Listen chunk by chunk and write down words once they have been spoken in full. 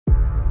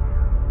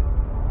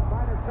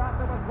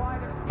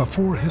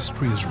Before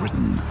history is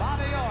written,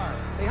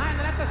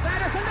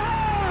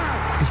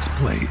 it's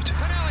played.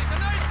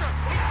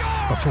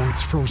 Before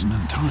it's frozen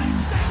in time,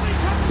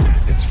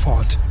 it's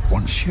fought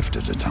one shift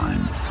at a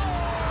time.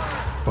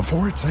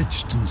 Before it's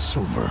etched in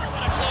silver,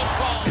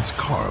 it's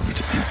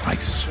carved in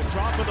ice.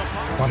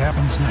 What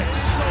happens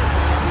next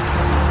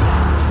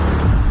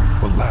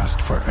will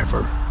last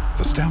forever.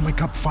 The Stanley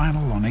Cup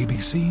Final on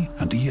ABC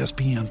and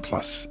ESPN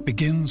Plus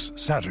begins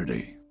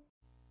Saturday.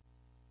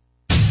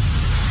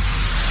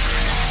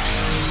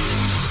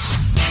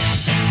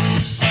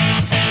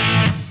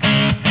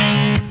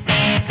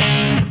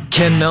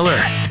 Ken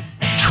Miller,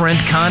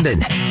 Trent Condon.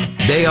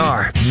 They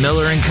are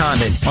Miller and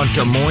Condon on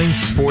Des Moines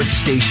Sports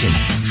Station,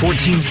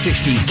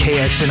 1460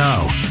 KXNO.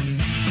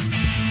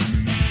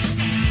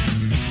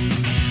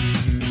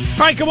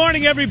 All right, good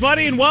morning,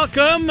 everybody, and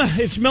welcome.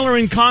 It's Miller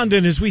and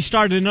Condon as we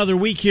start another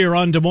week here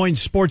on Des Moines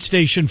Sports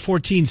Station,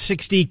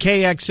 1460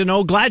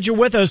 KXNO. Glad you're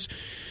with us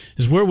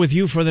as we're with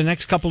you for the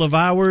next couple of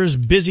hours.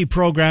 Busy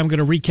program. Going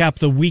to recap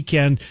the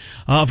weekend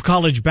of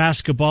college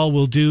basketball.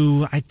 We'll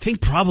do, I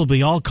think,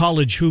 probably all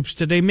college hoops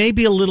today.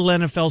 Maybe a little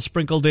NFL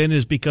sprinkled in,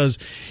 is because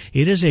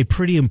it is a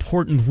pretty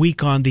important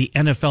week on the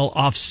NFL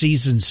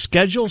off-season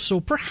schedule. So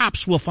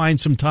perhaps we'll find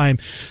some time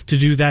to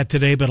do that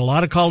today. But a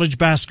lot of college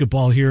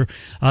basketball here,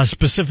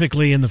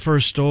 specifically in the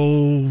first,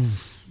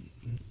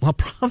 well,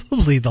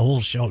 probably the whole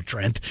show,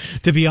 Trent,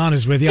 to be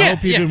honest with you. I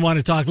hope you didn't want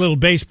to talk a little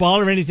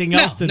baseball or anything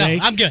else today.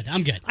 No, I'm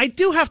good. I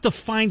do have to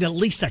find at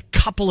least a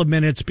couple of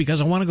minutes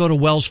because I want to go to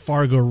Wells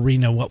Fargo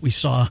Arena, what we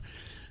saw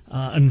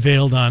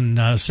unveiled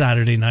on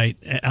Saturday night.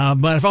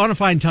 But if I want to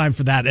find time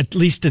for that, at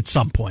least at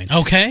some point.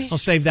 Okay. I'll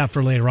save that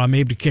for later on,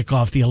 maybe to kick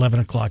off the 11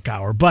 o'clock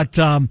hour. But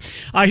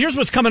here's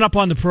what's coming up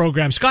on the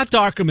program. Scott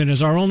Darkerman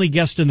is our only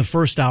guest in the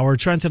first hour.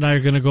 Trent and I are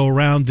going to go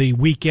around the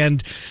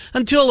weekend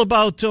until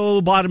about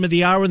bottom of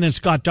the hour, and then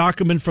Scott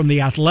Darkerman from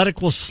The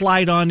Athletic will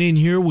slide on in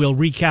here. We'll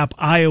recap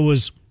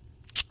Iowa's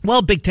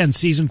Big Ten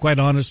season, quite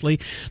honestly.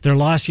 Their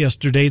loss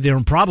yesterday, their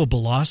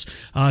improbable loss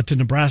to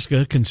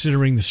Nebraska,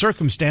 considering the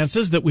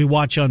circumstances that we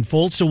watch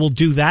unfold. So we'll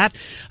do that.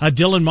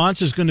 Dylan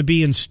Montz is going to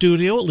be in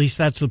studio. At least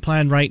that's the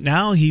plan right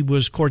now. He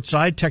was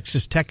courtside,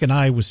 Texas Tech and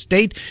Iowa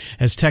State,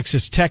 as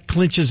Texas Tech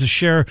clinches a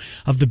share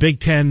of the Big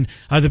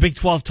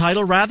 12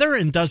 title, rather,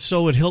 and does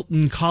so at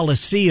Hilton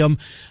Coliseum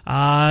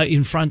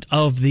in front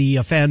of the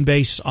fan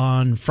base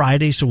on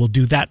Friday. So we'll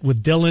do that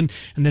with Dylan.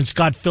 And then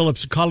Scott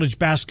Phillips,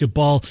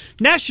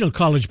 national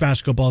college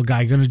basketball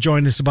guy, going to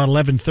join us about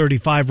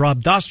 11:35.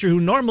 Rob Doster, who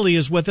normally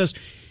is with us,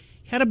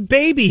 had a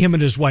baby, him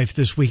and his wife,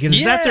 this weekend.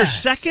 Is that their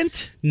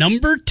second?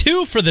 Number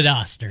 2 for the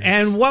Dosters.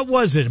 And what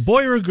was it, a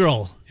boy or a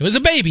girl? It was a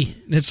baby.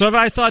 That's what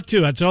I thought, too.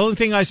 That's the only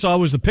thing I saw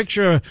was the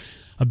picture of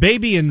a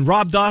baby and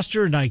Rob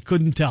Doster, and I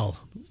couldn't tell.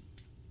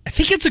 I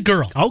think it's a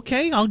girl.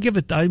 Okay, I'll give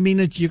it. I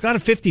mean, you got a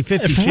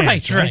 50-50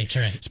 chance.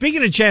 Right.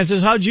 Speaking of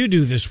chances, how'd you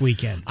do this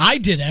weekend? I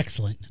did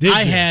excellent.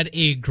 I had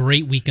a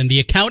great weekend. The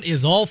account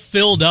is all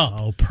filled up.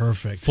 Oh,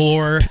 perfect.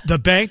 For the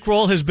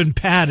bankroll has been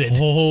padded.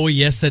 Oh,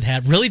 yes, it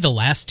had. Really, the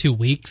last 2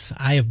 weeks,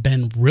 I have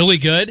been really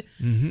good.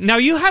 Mm-hmm. Now,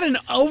 you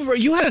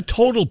had a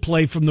total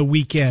play from the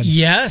weekend.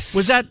 Yes.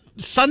 Was that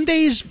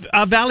Sunday's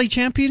Valley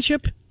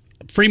Championship?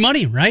 Free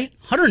money, right?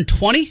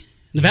 120.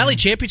 The Valley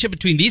Championship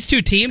between these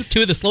two teams,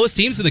 two of the slowest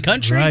teams in the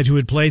country. Right, who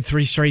had played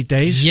 3 straight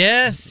days.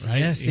 Yes. Right?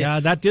 Yes.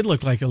 Yeah, that did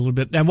look like a little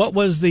bit. And what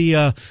was the,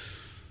 it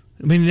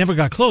never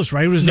got close,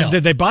 right?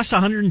 Did they bust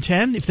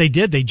 110? If they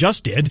did, they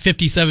just did.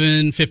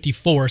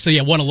 57-54, so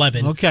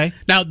 111. Okay.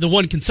 Now, the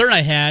one concern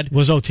I had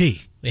was OT.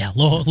 Yeah,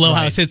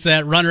 Lohaus hits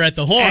that runner at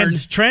the horn.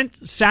 And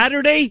Trent,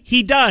 Saturday,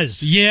 he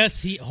does.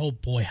 Yes, oh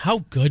boy,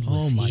 how good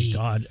was he? Oh my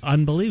God,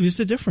 unbelievable. He's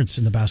the difference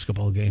in the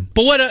basketball game.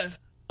 But what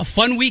a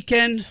fun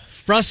weekend.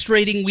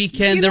 Frustrating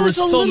weekend. There was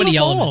so many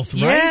elements.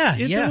 Both, right?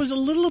 There was a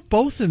little of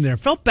both in there.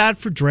 Felt bad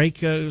for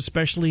Drake,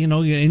 especially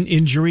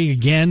injury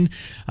again,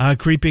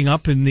 creeping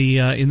up in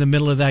the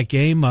middle of that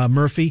game.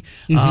 Murphy,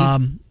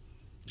 and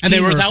they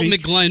were without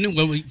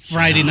McGlenn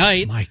Friday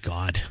night. My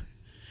God.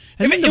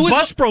 And then the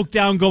bus broke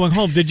down going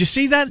home. Did you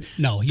see that?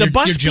 No, the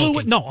bus you're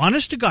blew. No,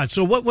 honest to God.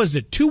 So what was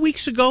it? 2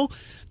 weeks ago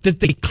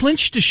that they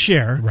clinched a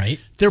share. Right.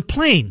 Their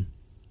plane.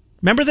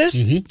 Remember this?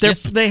 Mm-hmm.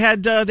 Yes. They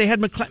had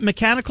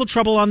mechanical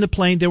trouble on the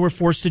plane. They were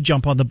forced to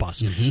jump on the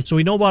bus. Mm-hmm. So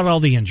we know about all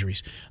the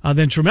injuries.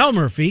 Then Tremel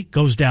Murphy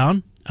goes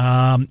down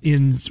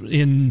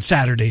in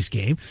Saturday's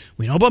game.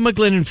 We know about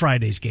McGlynn in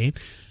Friday's game.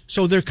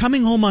 So they're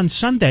coming home on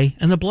Sunday,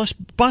 and the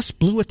bus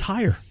blew a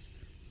tire.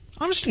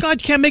 Honest to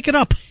God, you can't make it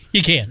up.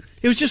 You can't.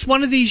 It was just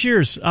one of these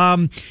years.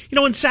 And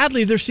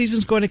sadly, their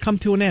season's going to come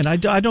to an end.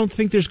 I don't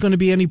think there's going to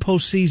be any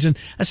postseason,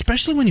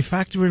 especially when you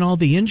factor in all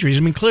the injuries. I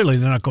mean, clearly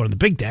they're not going to the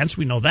big dance.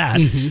 We know that.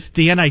 Mm-hmm.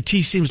 The NIT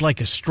seems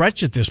like a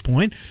stretch at this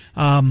point.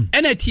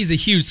 NIT is a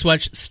huge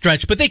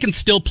stretch, but they can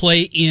still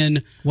play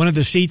in one of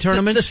the C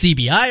tournaments, the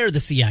CBI or the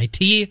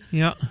CIT.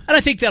 Yeah, and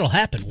I think that'll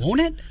happen,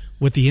 won't it?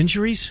 With the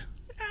injuries,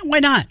 why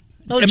not?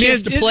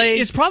 chance to play.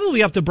 It's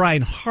probably up to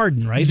Brian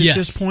Harden, right? Yes. At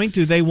this point,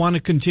 do they want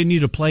to continue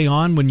to play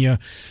on when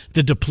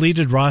the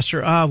depleted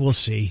roster? We'll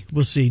see.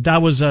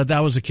 That was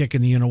a kick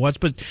in the you-know-whats.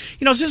 But,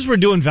 since we're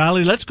doing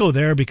Valley, let's go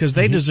there because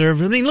they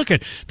deserve it. I mean, look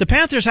at the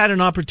Panthers had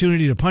an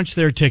opportunity to punch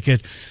their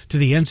ticket to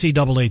the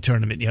NCAA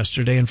tournament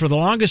yesterday. And for the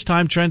longest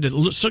time, Trent, it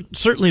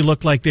certainly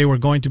looked like they were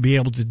going to be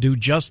able to do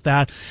just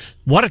that.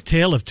 What a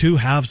tale of two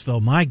halves, though.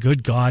 My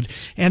good God.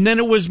 And then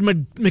it was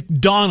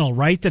McDonald,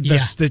 right?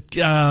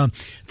 That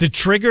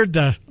triggered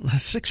the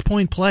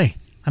 6-point play.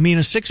 I mean,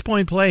 a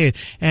 6-point play.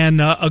 And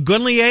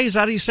Agunlier, is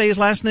that how you say his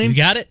last name? You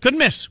got it. Couldn't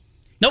miss.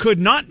 Nope. Could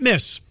not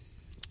miss.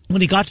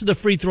 When he got to the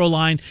free throw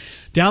line,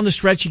 down the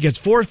stretch, he gets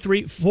four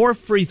free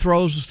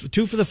throws,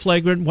 2 for the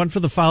flagrant, 1 for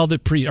the foul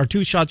or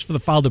 2 shots for the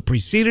foul that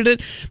preceded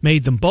it,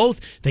 made them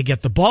both. They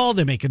get the ball,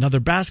 they make another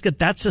basket.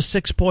 That's a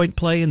 6-point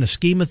play in the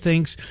scheme of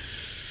things.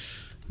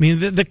 I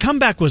mean, the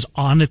comeback was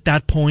on at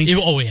that point. It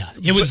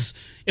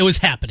was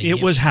happening. It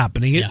was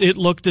happening. It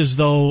looked as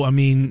though,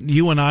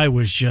 UNI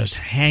was just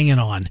hanging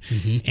on,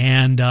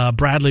 and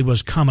Bradley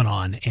was coming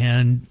on.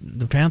 And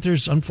the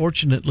Panthers,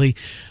 unfortunately,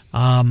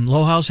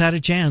 Lohaus had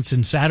a chance,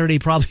 and Saturday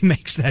probably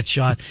makes that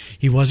shot.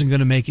 He wasn't going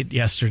to make it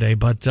yesterday,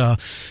 but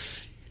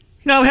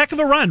heck of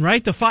a run,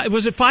 right?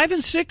 Was it 5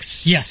 and 6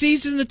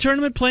 seeds in the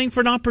tournament, playing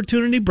for an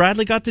opportunity?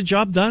 Bradley got the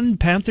job done.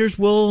 Panthers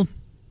will.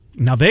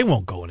 Now, they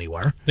won't go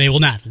anywhere. They will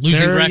not.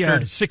 Losing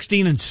record.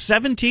 16 and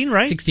 17,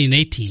 right? 16 and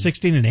 18.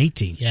 16 and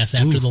 18. Yes,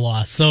 after the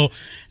loss. So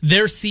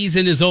their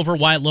season is over.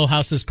 Wyatt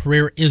Lohaus's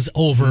career is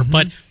over.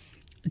 But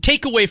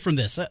take away from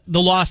this,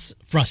 the loss,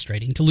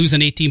 frustrating. To lose an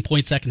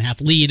 18-point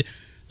second-half lead,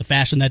 the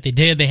fashion that they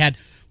did. They had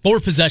 4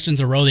 possessions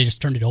in a row. They just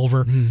turned it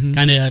over,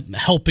 kind of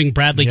helping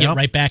Bradley get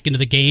right back into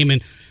the game.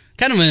 And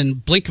kind of in a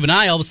blink of an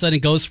eye, all of a sudden it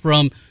goes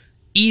from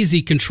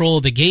easy control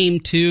of the game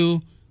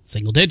to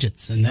single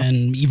digits, and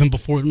then even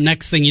before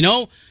next thing you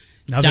know,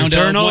 another down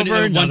turnover, to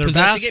one another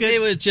basket.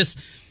 It was just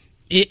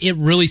it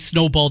really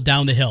snowballed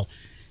down the hill.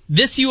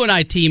 This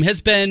UNI team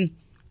has been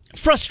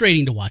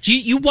frustrating to watch.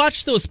 You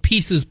watch those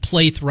pieces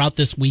play throughout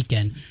this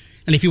weekend,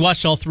 and if you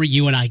watched all 3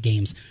 UNI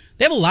games,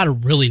 they have a lot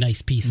of really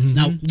nice pieces.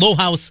 Now,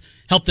 Lohaus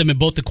helped them in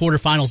both the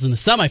quarterfinals and the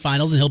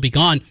semifinals, and he'll be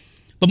gone,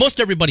 but most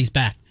everybody's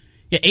back.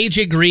 Yeah,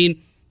 AJ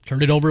Green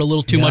turned it over a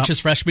little too much his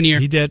freshman year.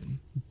 He did.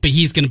 But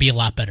he's going to be a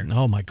lot better.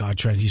 Oh, my God,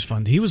 Trent, he's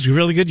fun. He was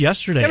really good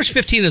yesterday. He averaged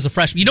 15 as a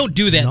freshman. You don't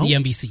do that in the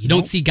NBC. You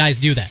don't see guys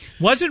do that.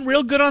 Wasn't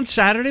real good on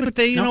Saturday, but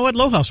you know what?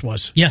 Lohaus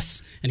was.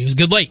 Yes, and he was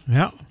good late.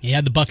 Yeah. He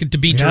had the bucket to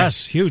beat Drake.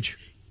 Yes, huge.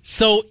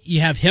 So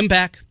you have him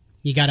back.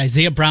 You got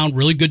Isaiah Brown,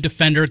 really good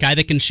defender, guy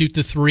that can shoot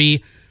the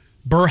 3.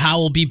 Burr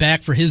Howell will be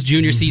back for his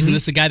junior season.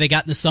 This is a guy they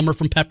got in the summer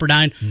from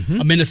Pepperdine,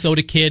 a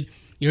Minnesota kid.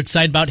 You're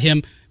excited about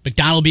him.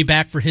 McDonald will be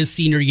back for his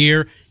senior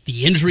year.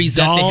 The injuries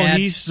that they had.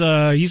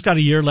 He's got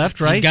a year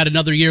left, right? He's got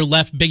another year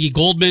left. Biggie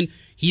Goldman,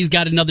 he's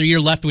got another year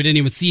left. We didn't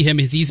even see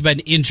him as he's been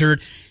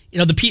injured.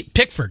 The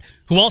Pickford,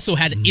 who also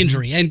had an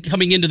injury. And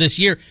coming into this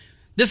year,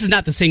 this is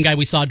not the same guy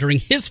we saw during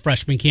his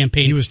freshman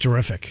campaign. He was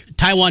terrific.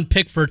 Tywan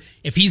Pickford,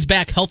 if he's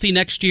back healthy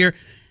next year,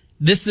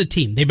 this is a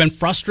team. They've been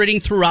frustrating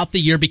throughout the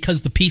year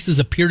because the pieces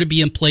appear to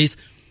be in place.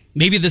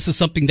 Maybe this is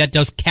something that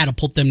does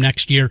catapult them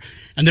next year.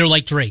 And they're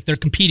like Drake. They're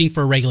competing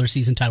for a regular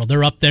season title.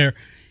 They're up there.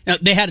 Now,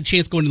 they had a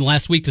chance going into the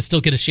last week to still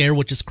get a share,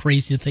 which is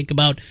crazy to think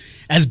about,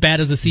 as bad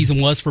as the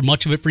season was for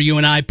much of it for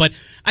UNI. But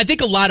I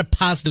think a lot of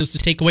positives to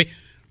take away.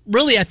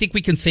 Really, I think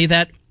we can say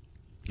that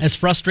as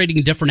frustrating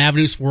in different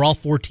avenues for all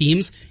 4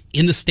 teams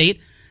in the state.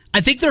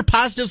 I think there are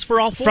positives for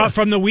all 4.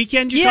 From the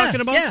weekend you're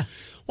talking about? Yeah.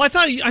 Well,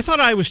 I thought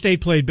Iowa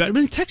State played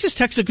better. Texas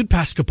Tech's a good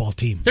basketball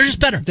team. They're just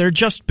better. They're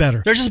just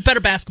better.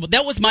 basketball.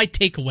 That was my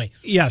takeaway.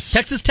 Yes.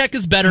 Texas Tech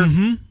is better.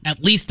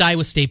 At least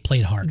Iowa State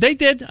played hard. They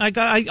did.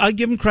 I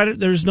give them credit.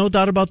 There's no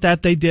doubt about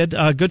that. They did.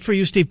 Good for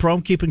you, Steve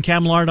Prohm, keeping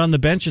Cam Lard on the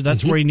bench.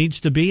 That's where he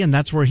needs to be, and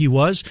that's where he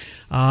was.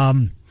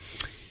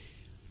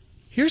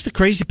 Here's the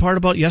crazy part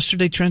about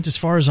yesterday, Trent, as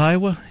far as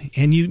Iowa,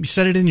 and you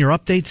said it in your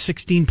update,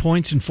 16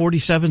 points in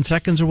 47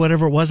 seconds or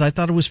whatever it was. I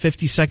thought it was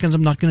 50 seconds.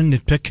 I'm not going to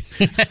nitpick.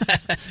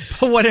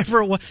 But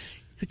whatever it was.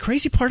 The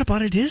crazy part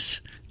about it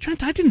is,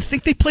 Trent, I didn't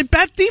think they played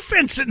bad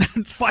defense in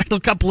that final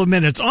couple of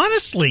minutes,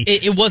 honestly.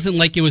 It wasn't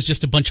like it was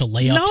just a bunch of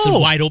layups and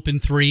wide open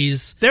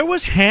threes. There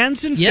was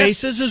hands and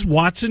faces as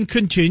Watson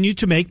continued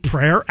to make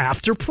prayer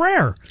after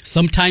prayer.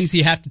 Sometimes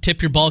you have to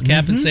tip your ball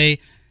cap and say,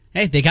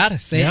 hey, they got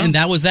us. And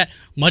that was that.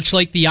 Much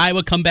like the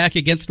Iowa comeback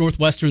against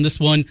Northwestern, this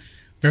one,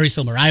 very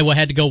similar. Iowa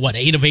had to go,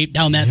 8 of 8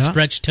 down that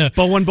stretch to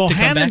But when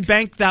Bohannon back.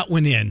 banked that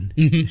one in,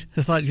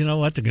 I thought, you know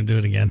what, they're going to do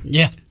it again.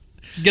 Yeah.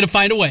 Going to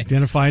find a way.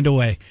 Going to find a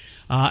way.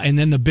 And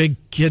then the big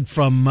kid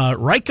from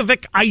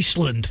Reykjavik,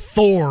 Iceland,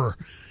 Thor,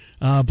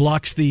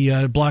 blocks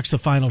the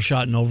final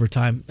shot in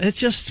overtime. It's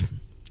just,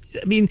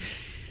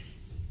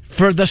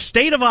 for the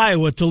state of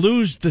Iowa to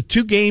lose the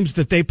 2 games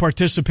that they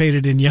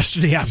participated in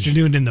yesterday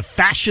afternoon in the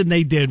fashion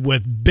they did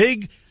with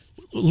big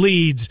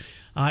leads,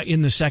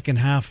 in the second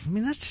half. I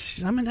mean,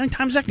 how many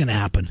times is that going to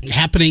happen?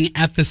 Happening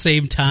at the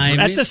same time.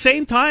 At the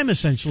same time,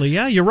 essentially.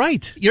 Yeah, you're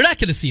right. You're not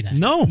going to see that.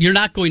 No. You're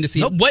not going to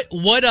see it.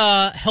 What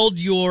held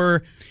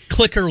your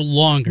clicker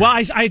longer? Well,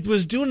 I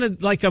was doing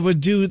it like I would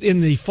do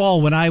in the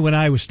fall when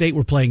Iowa State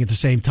were playing at the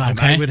same time.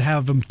 Okay. I would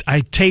have them.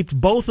 I taped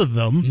both of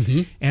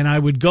them, and I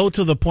would go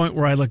to the point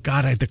where I look,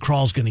 God, the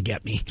crawl's going to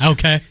get me.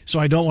 Okay. So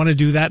I don't want to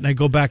do that, and I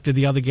go back to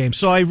the other game.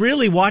 So I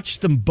really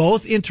watched them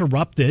both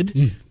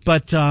interrupted,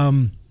 but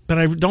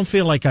I don't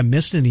feel like I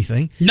missed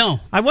anything. No.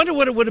 I wonder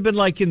what it would have been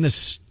like in the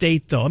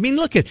state, though. I mean,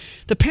 look at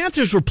the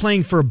Panthers were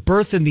playing for a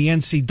berth in the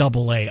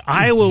NCAA.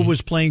 Iowa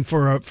was playing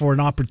for an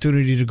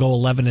opportunity to go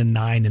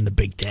 11-9 in the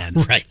Big Ten.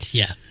 Right.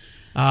 Yeah.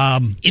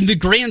 In the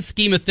grand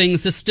scheme of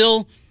things,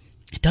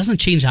 it doesn't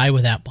change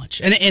Iowa that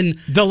much. And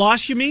the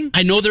loss, you mean?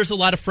 I know there's a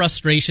lot of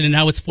frustration, and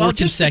now it's four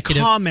consecutive. Just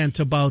a comment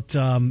about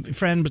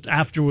friend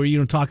after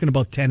we're talking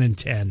about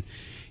 10-10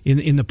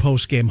 in the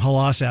post game.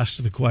 Halas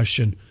asked the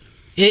question.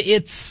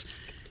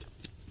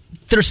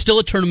 They're still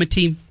a tournament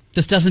team.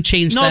 This doesn't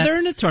change that. No, they're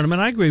in a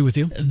tournament. I agree with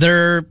you.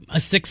 They're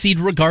a 6 seed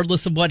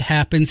regardless of what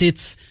happens.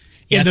 It's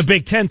in the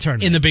Big Ten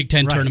tournament. In the Big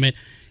Ten tournament.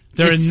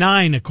 They're in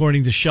 9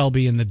 according to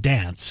Shelby in the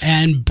dance.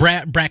 And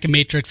Bracket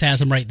Matrix has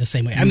them right the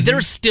same way. I mean,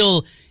 there's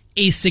still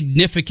a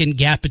significant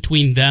gap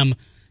between them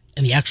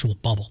and the actual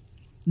bubble.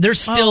 There's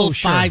still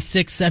 5,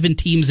 6, 7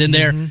 teams in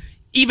there,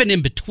 even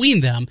in between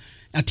them.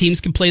 Now,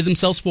 teams can play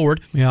themselves forward.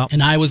 Yeah.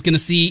 And I was going to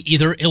see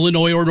either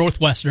Illinois or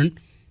Northwestern,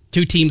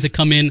 2 teams that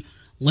come in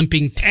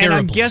limping terribly. And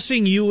I'm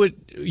guessing you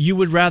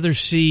would rather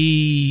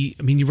see.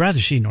 I mean, you'd rather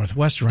see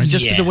Northwestern, right?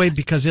 Just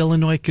because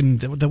Illinois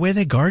the way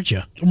they guard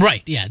you.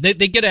 Right. Yeah. They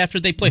get after.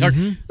 They play hard.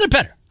 They're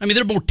better. I mean,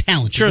 they're more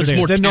talented. Sure, they're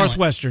more than talent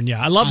Northwestern.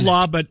 Yeah, I love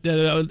Law, but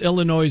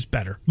Illinois is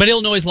better. But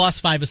Illinois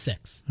lost 5 of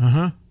 6.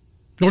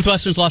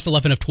 Northwestern's lost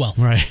 11 of 12.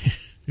 Right.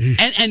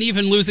 and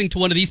even losing to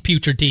one of these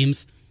putrid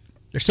teams,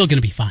 they're still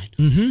going to be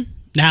fine.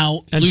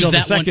 Now, until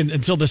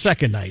the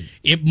second night.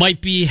 It might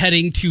be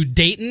heading to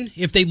Dayton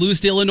if they lose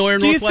to Illinois or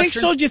Northwestern. Do you think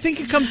so? Do you think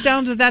it comes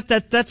down to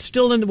that's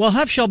still in? We'll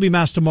have Shelby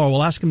Mass tomorrow.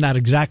 We'll ask him that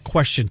exact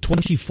question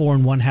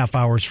 24.5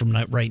 hours from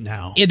right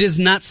now. It is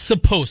not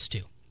supposed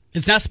to.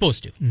 It's not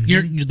supposed to.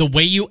 The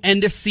way you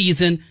end a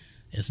season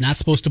is not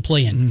supposed to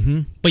play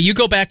in. But you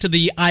go back to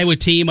the Iowa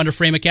team under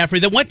Frank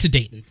McCaffrey that went to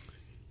Dayton.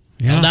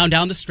 Fell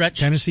down the stretch.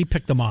 Tennessee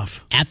picked them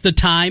off. At the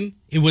time,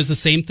 it was the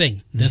same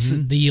thing.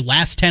 The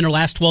last 10 or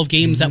last 12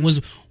 games that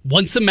was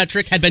once a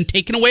metric had been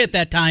taken away at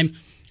that time.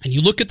 And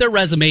you look at their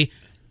resume,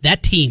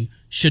 that team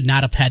should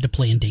not have had to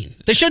play in Dayton.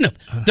 They shouldn't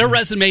have. Their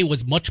resume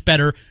was much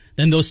better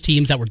than those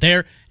teams that were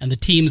there and the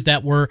teams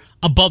that were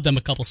above them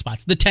a couple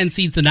spots. The 10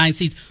 seeds, the 9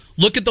 seeds.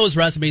 Look at those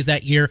resumes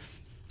that year,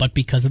 but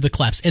because of the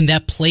collapse. And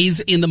that plays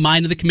in the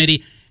mind of the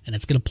committee, and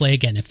it's going to play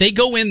again. If they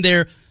go in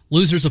there,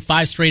 losers of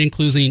 5 straight,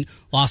 including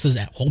losses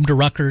at home to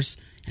Rutgers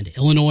and to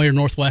Illinois or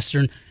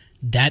Northwestern,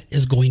 that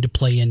is going to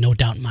play in, no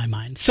doubt in my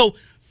mind. So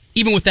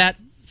even with that,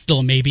 still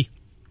a maybe,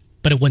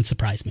 but it wouldn't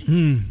surprise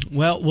me.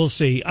 Well, we'll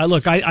see.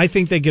 Look, I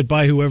think they get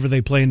by whoever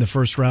they play in the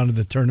first round of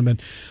the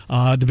tournament,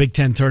 the Big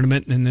Ten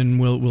tournament, and then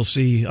we'll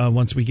see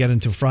once we get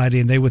into Friday,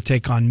 and they would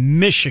take on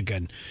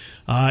Michigan,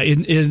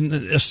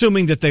 in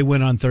assuming that they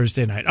win on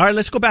Thursday night. All right,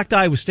 let's go back to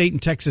Iowa State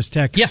and Texas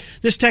Tech. Yeah,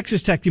 this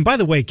Texas Tech team. By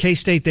the way,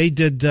 K-State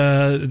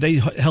they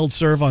held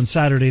serve on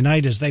Saturday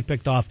night as they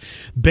picked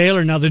off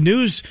Baylor. Now the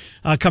news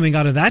coming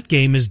out of that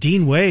game is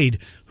Dean Wade,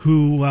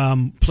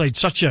 who played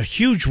such a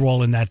huge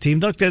role in that team.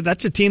 Look,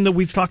 that's a team that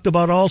we've talked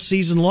about all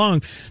season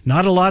long.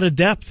 Not a lot of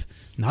depth.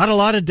 Not a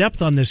lot of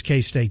depth on this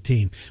K-State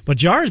team. But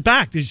Jar's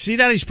back. Did you see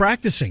that? He's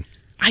practicing.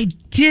 I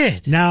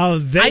did. Now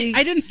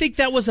I didn't think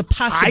that was a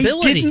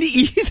possibility. I didn't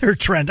either,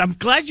 Trent. I'm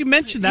glad you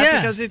mentioned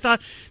that because I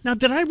thought, now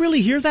did I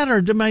really hear that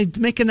or am I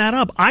making that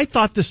up? I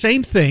thought the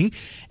same thing,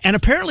 and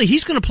apparently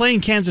he's going to play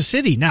in Kansas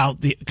City. Now,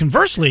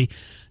 conversely,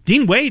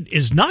 Dean Wade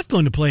is not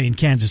going to play in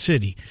Kansas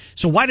City.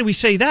 So why do we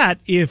say that?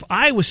 If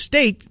Iowa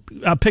State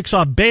picks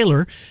off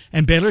Baylor,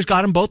 and Baylor's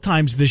got him both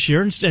times this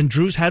year, and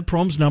Drew's had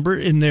Prohm's number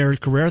in their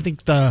career. I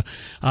think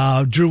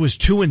Drew was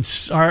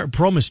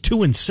 2-Prohm is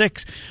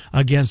 2-6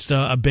 against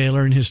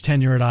Baylor in his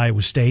tenure at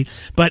Iowa State.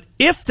 But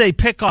if they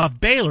pick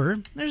off Baylor,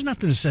 there's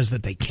nothing that says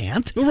that they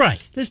can't. Right.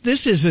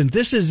 This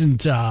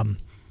isn't.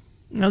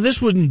 Now,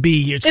 this wouldn't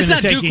be... It's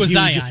not Duke with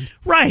Zion.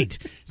 Right.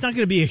 It's not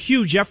going to be a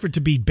huge effort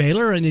to beat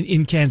Baylor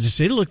in Kansas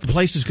City. Look, the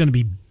place is going to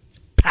be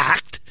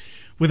packed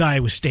with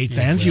Iowa State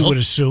fans, you would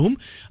assume.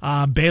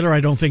 Baylor, I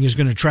don't think, is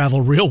going to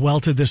travel real well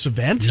to this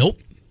event.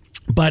 Nope.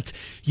 But,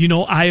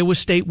 Iowa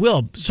State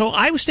will. So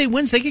Iowa State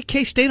wins. They get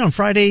K-State on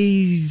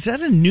Friday. Is that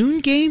a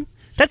noon game?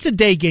 That's a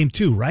day game,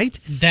 too, right?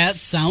 That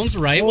sounds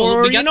right. Or,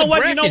 well, we got the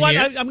bracket you know what?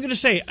 here. I'm going to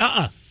say,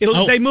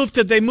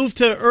 They move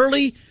to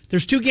early.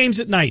 There's 2 games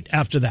at night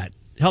after that.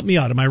 Help me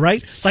out. Am I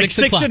right? Like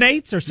 6 and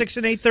 8 or 6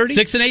 and 8:30?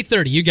 6 and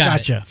 8:30. You got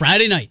gotcha. it.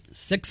 Friday night,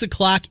 6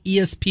 o'clock,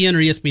 ESPN or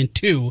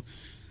ESPN2.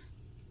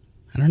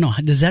 I don't know.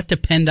 Does that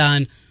depend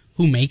on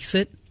who makes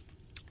it?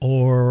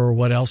 Or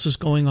what else is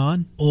going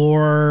on?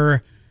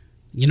 Or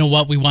you know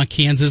what? We want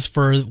Kansas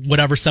for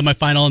whatever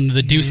semifinal, and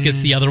the Deuce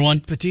gets the other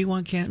one. But do you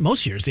want Kansas?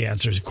 Most years the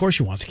answer is, of course,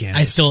 you want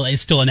Kansas.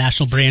 It's still a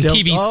national brand.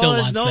 TV still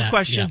wants that. There's no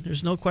question. Yeah.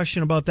 There's no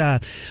question about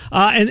that.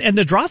 And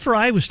the draw for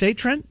Iowa State,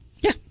 Trent?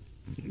 Yeah.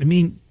 I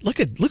mean, look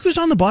who's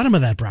on the bottom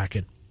of that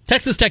bracket.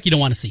 Texas Tech, you don't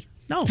want to see.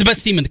 No. It's the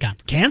best team in the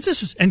conference.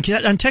 Kansas and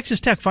Texas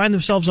Tech find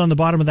themselves on the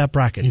bottom of that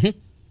bracket. Mm-hmm.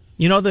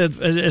 You know,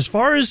 as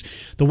far as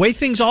the way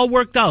things all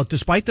worked out,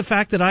 despite the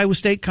fact that Iowa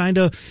State kind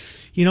of,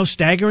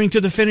 staggering to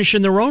the finish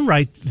in their own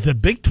right, the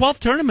Big 12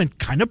 tournament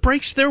kind of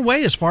breaks their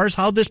way as far as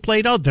how this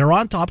played out. They're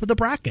on top of the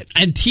bracket.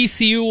 And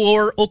TCU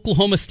or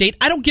Oklahoma State,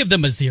 I don't give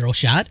them a zero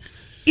shot.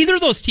 Either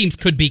of those teams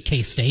could be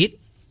K-State.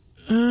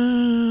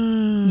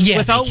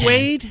 Without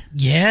Wade?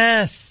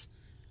 Yes.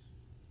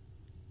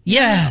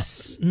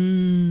 Yes.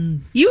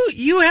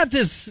 You have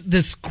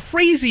this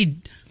crazy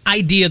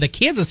idea that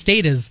Kansas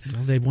State is...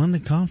 Well, they won the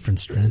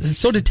conference, Trent.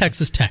 So did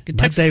Texas Tech.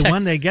 But they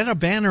won. They get a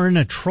banner and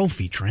a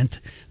trophy,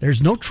 Trent.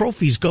 There's no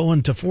trophies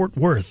going to Fort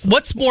Worth.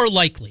 What's more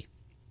likely?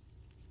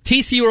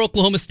 TCU or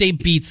Oklahoma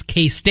State beats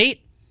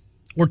K-State,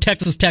 or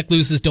Texas Tech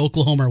loses to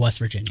Oklahoma or West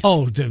Virginia?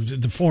 Oh,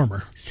 the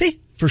former. See?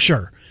 For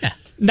sure. Yeah.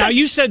 Now,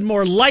 you said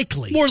more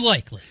likely. More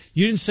likely.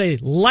 You didn't say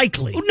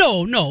likely.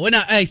 No. And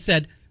I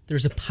said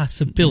there's a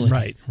possibility.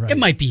 Right. It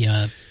might be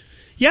a...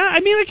 Yeah, I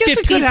mean, I guess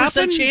it could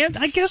happen. Chance?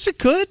 I guess it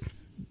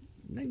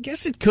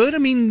could. I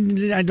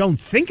mean, I don't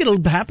think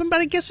it'll happen, but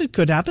I guess it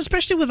could happen,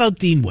 especially without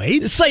Dean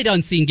Wade. Sight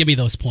unseen, give me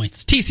those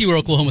points. TCU or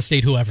Oklahoma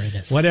State, whoever it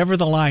is. Whatever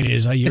the line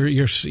is,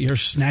 you're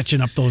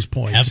snatching up those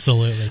points.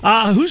 Absolutely.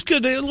 Who's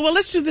good? Well,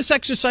 let's do this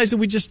exercise that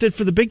we just did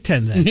for the Big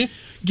Ten then. Mm-hmm.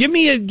 Give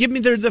me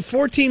the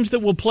four teams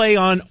that will play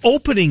on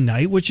opening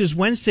night, which is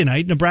Wednesday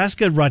night: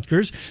 Nebraska,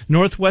 Rutgers,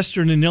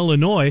 Northwestern, and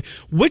Illinois.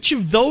 Which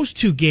of those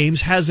two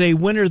games has a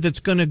winner that's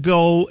going to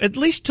go at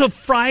least to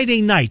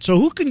Friday night? So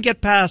who can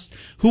get past?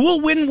 Who will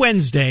win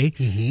Wednesday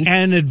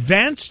and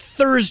advance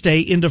Thursday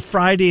into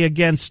Friday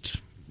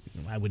against,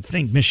 I would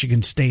think,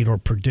 Michigan State or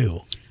Purdue?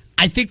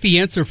 I think the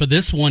answer for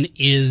this one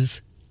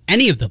is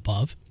any of the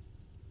above.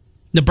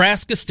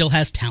 Nebraska still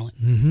has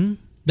talent. Mm-hmm.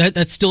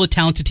 That's still a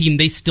talented team.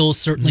 They still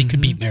certainly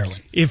could beat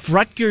Maryland. If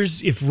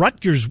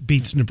Rutgers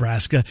beats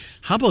Nebraska,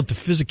 how about the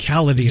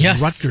physicality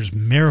of Rutgers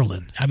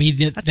Maryland? I mean,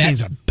 that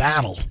game's a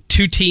battle.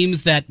 Two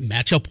teams that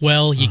match up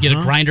well. You get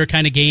a grinder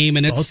kind of game,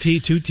 and it's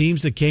two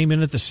teams that came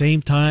in at the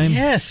same time.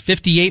 Yes,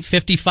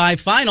 58-55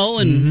 final.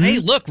 And hey,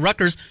 look,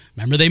 Rutgers.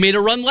 Remember they made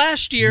a run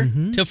last year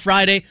to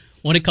Friday.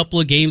 Won a couple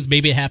of games.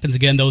 Maybe it happens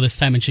again, though, this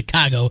time in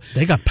Chicago.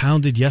 They got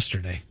pounded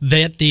yesterday.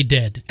 That they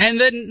did. And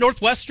then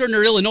Northwestern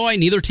or Illinois,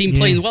 neither team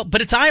playing well,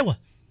 but it's Iowa.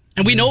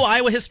 And we know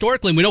Iowa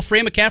historically, and we know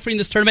Fran McCaffrey in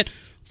this tournament,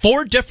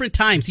 4 different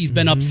times he's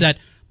been upset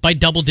by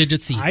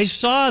double-digit seeds. I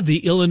saw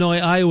the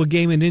Illinois-Iowa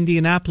game in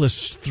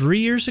Indianapolis 3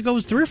 years ago. It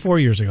was 3 or 4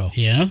 years ago.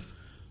 Yeah.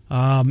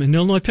 And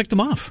Illinois picked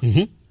them off.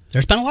 Mm-hmm.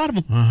 There's been a lot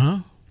of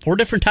them. 4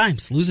 different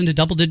times, losing to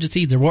double-digit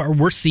seeds or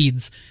worse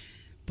seeds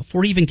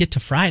before you even get to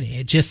Friday.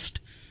 It just...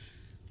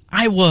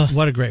 Iowa.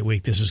 What a great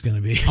week this is going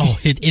to be. Oh,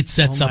 it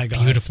sets up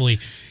beautifully.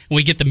 And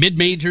we get the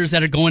mid-majors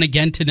that are going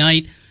again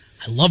tonight.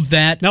 I love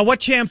that. Now, what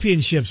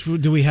championships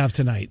do we have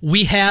tonight?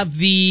 We have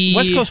the...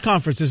 West Coast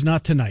Conference is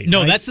not tonight, No,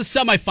 right? That's the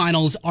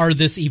semifinals are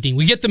this evening.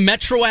 We get the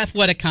Metro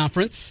Athletic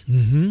Conference.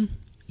 Mm-hmm.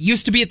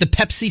 Used to be at the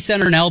Pepsi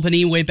Center in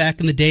Albany way back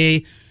in the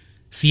day.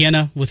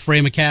 Siena with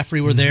Fran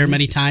McCaffrey were there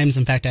many times.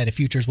 In fact, I had a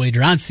futures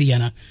wager on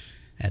Siena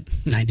at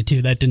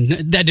 9-2. That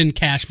didn't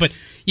cash. But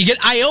you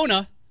get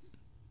Iona,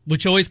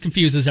 which always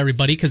confuses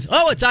everybody because,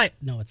 it's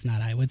No, it's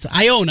not Iowa. It's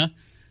Iona.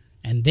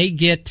 And they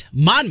get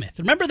Monmouth.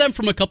 Remember them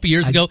from a couple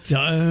years ago? No,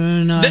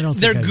 I don't think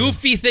They're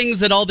goofy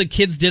things that all the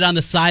kids did on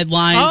the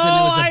sidelines.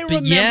 I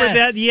remember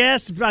that.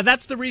 Yes,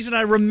 that's the reason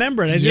I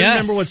remember it. I didn't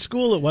remember what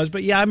school it was,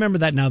 but yeah, I remember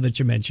that now that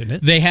you mention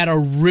it. They had a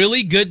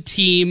really good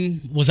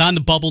team, was on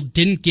the bubble,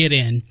 didn't get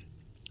in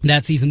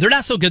that season. They're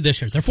not so good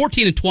this year. They're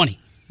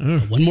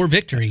 14-20. One more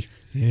victory.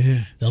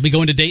 Yeah. They'll be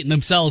going to Dayton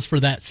themselves for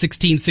that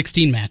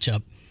 16-16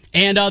 matchup.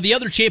 And the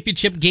other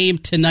championship game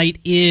tonight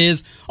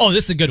is,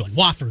 this is a good one,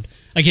 Wofford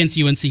against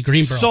UNC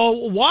Greensboro.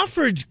 So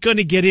Wofford's going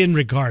to get in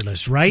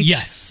regardless, right?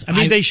 Yes. I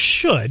mean, they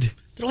should.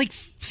 They're like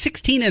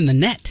 16 in the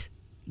net.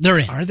 They're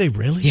in. Are they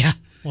really? Yeah.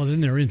 Well,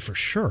 then they're in for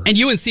sure. And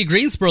UNC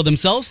Greensboro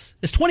themselves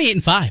is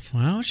 28-5.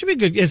 Well, it should be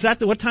good. Is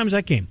that what time's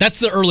that game? That's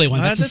the early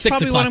one. That's the 6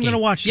 probably o'clock what I'm going to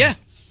watch. Yeah.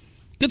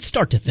 Good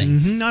start to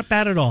things. Not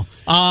bad at all.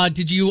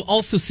 Did you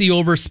also see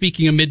over,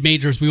 speaking of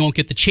mid-majors, we won't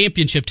get the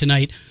championship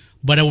tonight,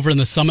 but over in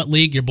the Summit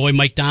League, your boy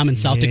Mike Dahm in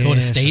South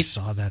Dakota State. I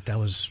saw that. That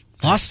was...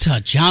 Lost to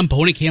John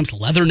Bonenkamp's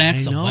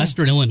Leathernecks of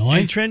Western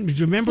Illinois. And Trent,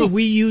 remember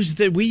we used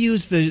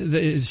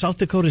the South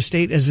Dakota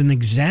State as an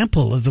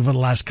example of the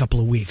last couple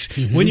of weeks.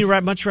 Mm-hmm. Wouldn't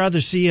you much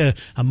rather see a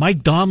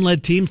Mike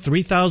Dahm-led team,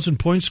 3,000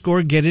 point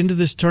score, get into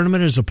this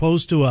tournament as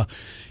opposed to an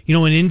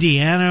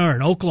Indiana or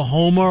an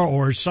Oklahoma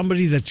or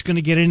somebody that's going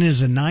to get in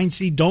as a 9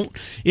 seed?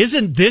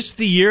 Isn't this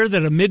the year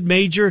that a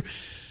mid-major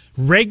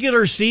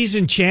regular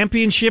season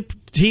championship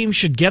team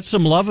should get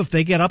some love if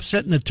they get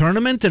upset in the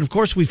tournament? And of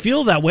course we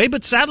feel that way,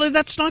 but sadly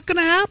that's not going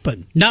to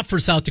happen. Not for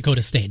South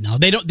Dakota State. No,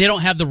 they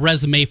don't have the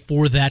resume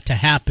for that to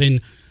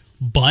happen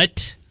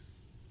But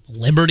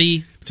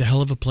Liberty... It's a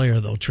hell of a player,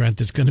 though, Trent.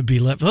 It's going to be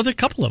left. Well, there are a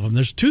couple of them.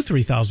 There's 2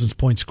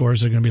 3,000-point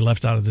scorers that are going to be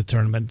left out of the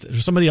tournament.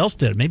 Somebody else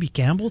did it. Maybe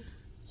Campbell?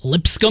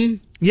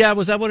 Lipscomb? Yeah,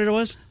 was that what it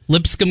was?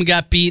 Lipscomb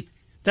got beat.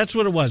 That's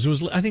what it was. It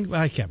was.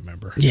 I can't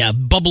remember. Yeah,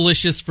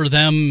 Bubblicious for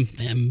them.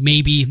 And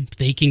maybe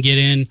they can get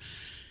in.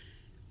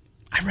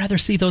 I'd rather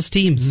see those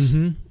teams.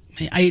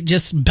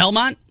 Mm-hmm.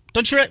 Belmont?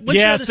 Don't you?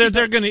 Yes,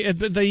 they're going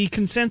to. The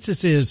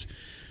consensus is.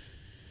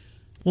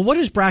 Well, what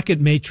does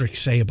Bracket Matrix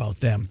say about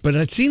them? But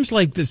it seems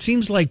like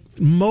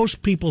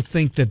most people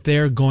think that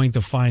they're going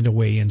to find a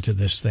way into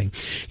this thing.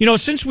 You know,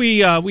 since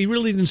we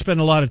really didn't spend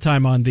a lot of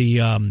time on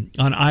the on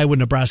Iowa,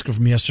 Nebraska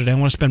from yesterday, I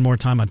want to spend more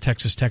time on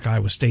Texas Tech,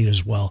 Iowa State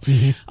as well.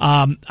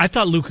 I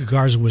thought Luka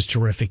Garza was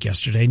terrific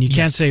yesterday, and you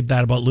can't say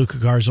that about Luka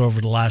Garza over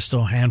the last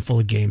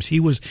handful of games. He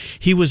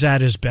was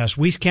at his best.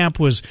 Wieskamp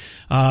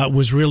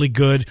was really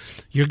good.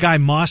 Your guy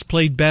Moss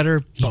played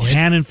better.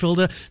 Bohannon filled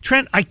it.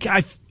 Trent,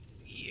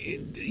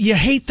 you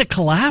hate the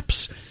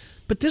collapse,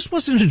 but this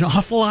wasn't an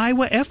awful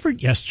Iowa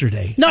effort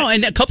yesterday. No,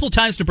 and a couple of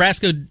times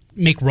Nebraska would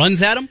make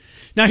runs at them.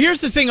 Now, here's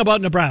the thing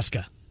about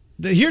Nebraska.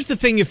 Here's the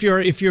thing: if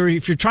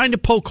you're trying to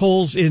poke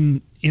holes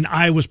in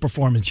Iowa's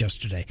performance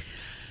yesterday,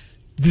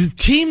 the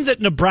team that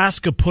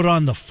Nebraska put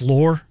on the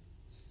floor.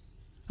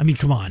 I mean,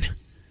 come on.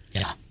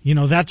 Yeah. You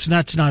know, that's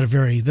not a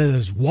very,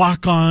 there's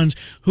walk-ons.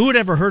 Who had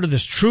ever heard of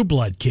this True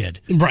Blood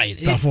kid? Right.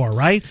 Before,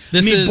 right?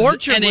 This is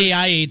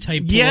NAIA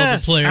type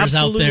players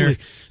absolutely. out there.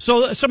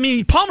 So, I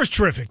mean, Palmer's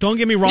terrific. Don't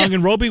get me wrong.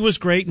 And Roby was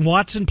great. And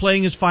Watson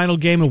playing his final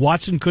game. And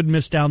Watson couldn't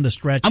miss down the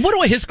stretch. I wonder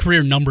what his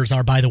career numbers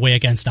are, by the way,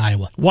 against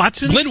Iowa.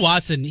 Glenn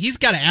Watson, he's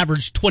got to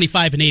average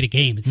 25 and 8 a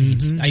game, it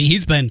seems. I mean,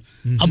 he's been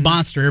a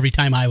monster every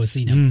time Iowa's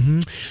seen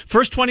him.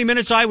 First 20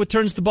 minutes, Iowa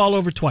turns the ball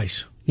over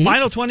twice.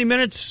 Final 20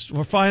 minutes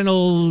or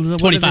final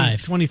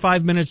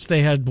 25 minutes,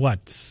 they had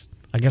what?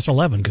 I guess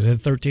 11 because they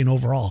had 13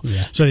 overall.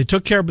 Yeah. So they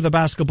took care of the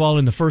basketball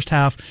in the first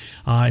half.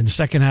 In the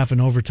second half in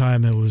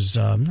overtime, it was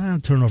not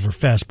a turnover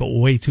fest, but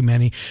way too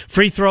many.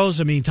 Free throws,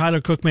 I mean,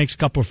 Tyler Cook makes a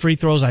couple of free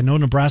throws. I know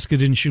Nebraska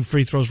didn't shoot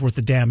free throws worth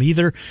a damn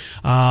either.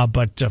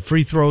 But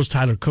free throws,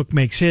 Tyler Cook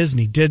makes his, and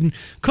he didn't.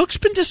 Cook's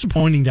been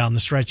disappointing down the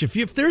stretch.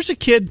 If there's a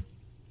kid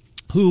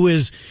who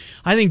is,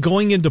 I think,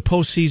 going into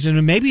postseason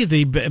and maybe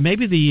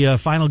the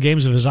final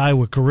games of his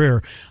Iowa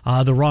career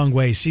the wrong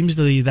way. Seems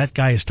to be that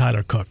guy is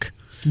Tyler Cook.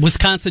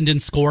 Wisconsin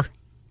didn't score,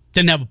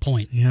 didn't have a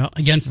point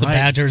against the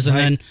Badgers,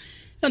 and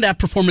then that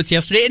performance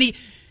yesterday, and he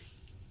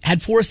had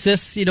 4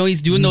 assists. You know,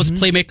 he's doing those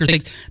playmaker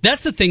things.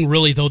 That's the thing,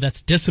 really, though,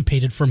 that's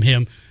dissipated from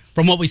him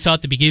from what we saw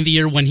at the beginning of the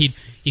year when he'd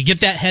get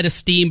that head of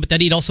steam, but then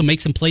he'd also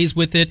make some plays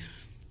with it.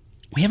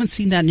 We haven't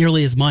seen that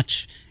nearly as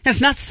much. And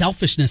it's not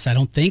selfishness, I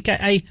don't think.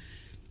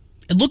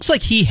 It looks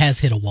like he has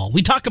hit a wall.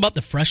 We talk about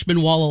the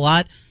freshman wall a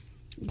lot.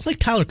 It looks like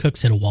Tyler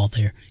Cook's hit a wall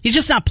there. He's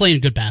just not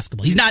playing good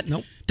basketball. He's not.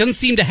 Nope. Doesn't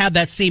seem to have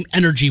that same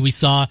energy we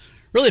saw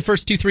really the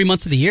first 2-3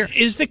 months of the year.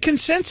 Is the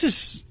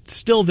consensus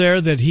still there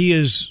that he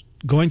is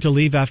going to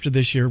leave after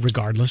this year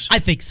regardless? I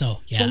think so,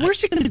 yeah. But where's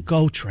he going to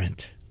go,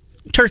 Trent?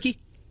 Turkey.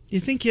 You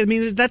think, I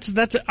mean, that's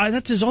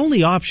his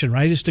only option,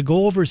 right, is to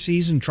go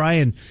overseas and try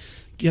and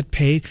get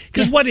paid?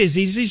 Because what is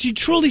he? Is he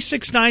truly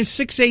 6'9",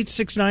 6'8",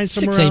 6'9",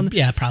 somewhere 6'8", around?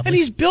 Yeah, probably. And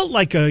he's built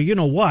like a, you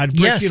know what?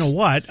 Yes. You know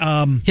what?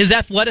 His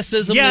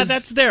athleticism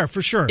that's there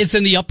for sure. It's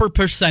in the upper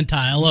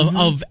percentile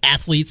of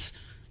athletes,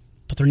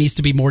 but there needs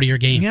to be more to your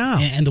game. Yeah.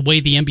 And the way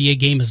the NBA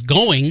game is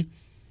going,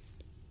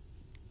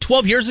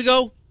 12 years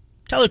ago,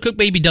 Tyler Cook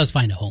maybe does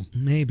find a home.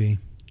 Maybe.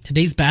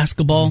 Today's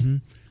basketball...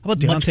 How about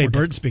Deontay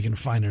Burton, speaking of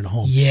finding a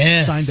home?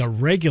 Yes. Signed a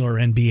regular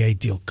NBA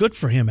deal. Good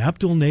for him.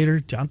 Abdul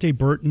Nader, Deontay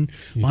Burton,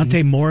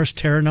 Monte Morris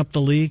tearing up the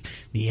league.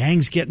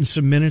 Niang's getting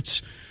some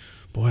minutes.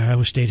 Boy,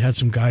 Iowa State had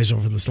some guys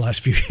over this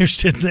last few years,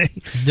 didn't they?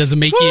 Does it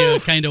make you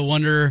kind of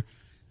wonder,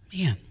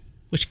 man,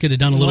 wish you could have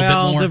done a little bit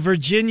more? Well, the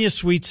Virginia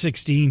Sweet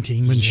 16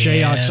 team, when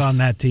Shayok's on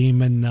that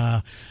team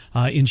and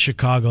in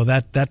Chicago,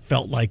 that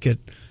felt like it.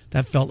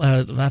 That felt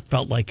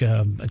like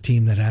a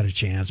team that had a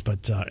chance,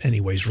 but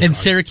anyways. And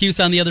Syracuse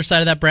on the other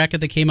side of that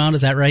bracket that came out, is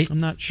that right? I'm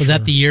not sure. Was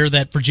that the year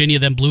that Virginia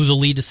then blew the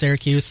lead to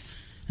Syracuse,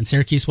 and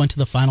Syracuse went to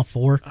the Final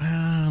Four?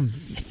 I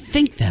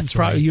think that's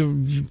right. Your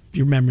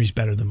memory's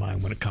better than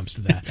mine when it comes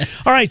to that.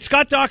 All right,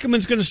 Scott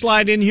Dockerman's going to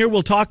slide in here.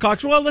 We'll talk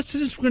Hawks. Well, we're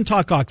going to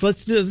talk Hawks.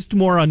 Let's do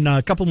more on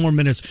a couple more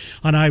minutes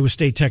on Iowa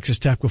State, Texas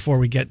Tech before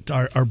we get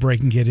our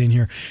break and get in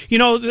here. You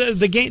know,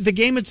 the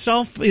game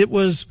itself, it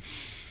was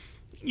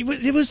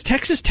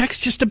Texas Tech's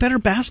just a better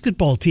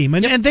basketball team.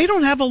 And they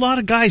don't have a lot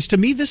of guys. To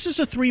me, this is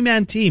a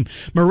 3-man team.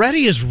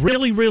 Moretti is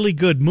really, really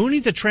good. Mooney,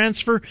 the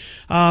transfer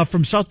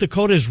from South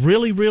Dakota, is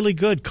really, really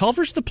good.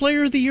 Culver's the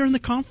player of the year in the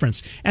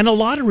conference and a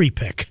lottery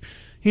pick.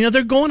 You know,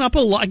 they're going up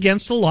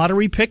against a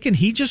lottery pick, and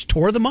he just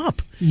tore them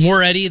up.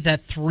 Moretti,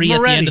 that three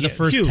at the end of the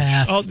first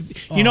half. Oh,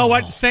 you know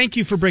what? Thank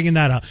you for bringing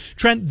that up.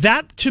 Trent,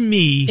 that to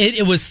me...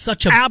 It was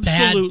such a bad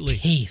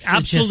taste.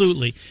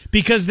 Absolutely.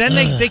 Because then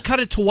they cut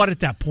it to what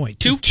at that point?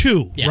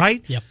 Two, yeah.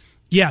 Right? Yep.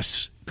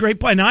 Yes. Great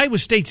point. And Iowa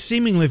State,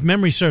 seemingly, if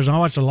memory serves, and I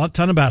watched a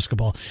ton of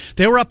basketball,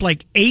 they were up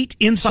like 8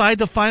 inside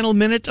the final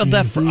minute of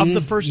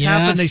the first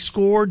half, and they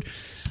scored...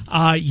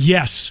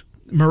 Yes.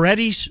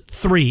 Moretti's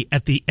 3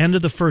 at the end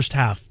of the first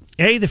half.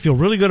 They feel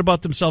really good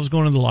about themselves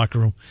going in the locker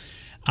room.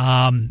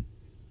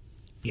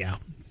 Yeah.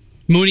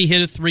 Mooney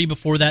hit a 3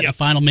 before that in the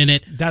final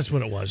minute. That's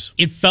what it was.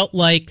 It felt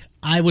like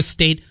Iowa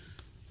State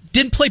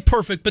didn't play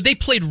perfect, but they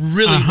played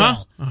really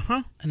well.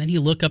 And then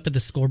you look up at the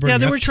scoreboard. Yeah,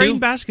 they were trading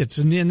baskets,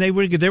 and they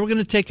were going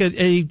to take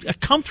a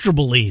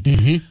comfortable lead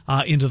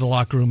into the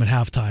locker room at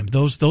halftime.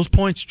 Those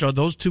points,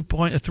 those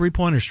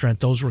 3-pointers,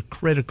 Trent, those were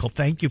critical.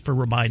 Thank you for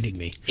reminding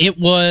me. It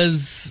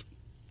was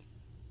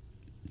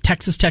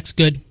Texas Tech's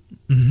good.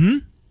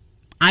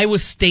 Iowa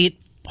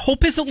State,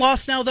 hope isn't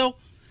lost now, though.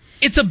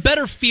 It's a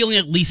better feeling,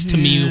 at least to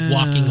me,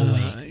 walking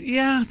away.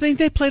 Yeah, I think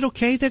they played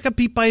okay. They got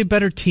beat by a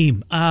better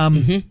team.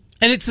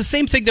 And it's the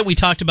same thing that we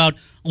talked about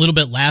a little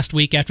bit last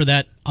week after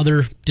that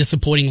other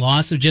disappointing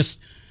loss of just,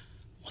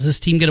 was this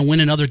team going to win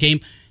another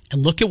game?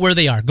 And look at where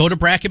they are. Go to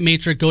Bracket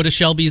Matrix, go to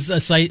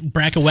Shelby's site,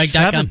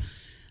 bracketweg.com.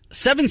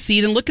 7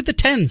 seed, and look at the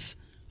 10s.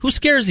 Who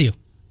scares you?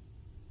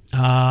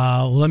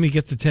 Well, let me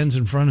get the 10s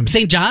in front of me.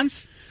 St.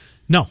 John's?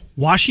 No.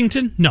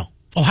 Washington? No.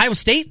 Ohio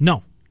State?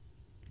 No.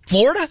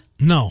 Florida?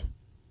 No.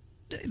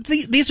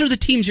 These are the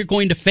teams you're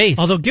going to face.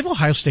 Although, give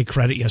Ohio State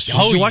credit yesterday.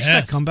 Did you watch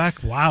that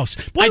comeback? Wow.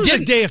 Boy, it was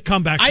a day of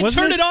comebacks, wasn't it?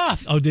 I turned it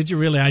off. Oh, did you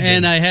really? I did.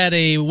 And I had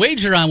a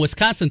wager on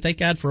Wisconsin. Thank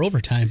God for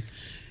overtime.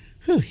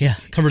 Whew, yeah,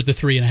 covered the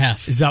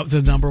 3.5. Is that what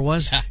the number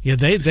was? Yeah,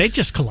 they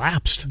just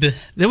collapsed. It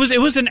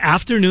was an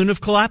afternoon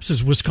of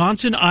collapses.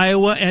 Wisconsin,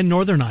 Iowa, and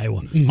Northern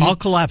Iowa all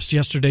collapsed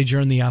yesterday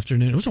during the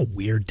afternoon. It was a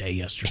weird day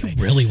yesterday. It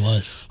really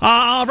was.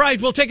 All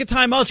right, we'll take a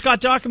timeout. Scott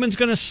Dockerman's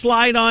going to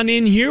slide on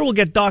in here. We'll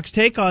get Doc's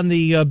take on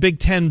the Big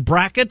Ten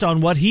bracket,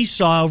 on what he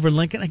saw over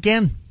Lincoln.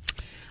 Again,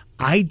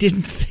 I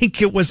didn't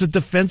think it was a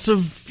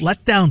defensive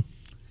letdown.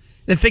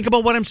 And think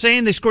about what I'm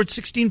saying. They scored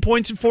 16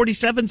 points in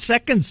 47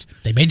 seconds.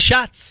 They made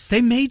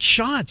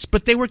shots.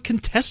 But they were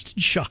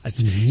contested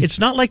shots. It's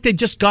not like they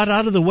just got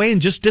out of the way and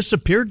just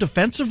disappeared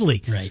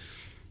defensively. Right.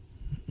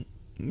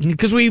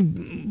 Because we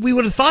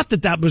would have thought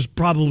that was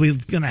probably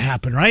going to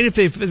happen, right?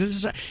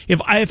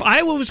 If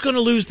Iowa was going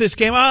to lose this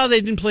game,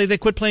 they didn't play. They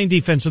quit playing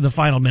defense in the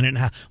final minute and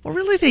a half. Well,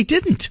 really, they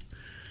didn't.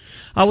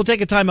 We'll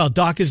take a timeout.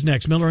 Doc is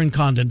next. Miller and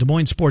Condon, Des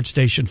Moines Sports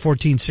Station,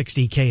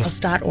 1460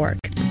 KX.org.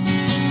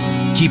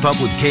 Keep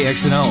up with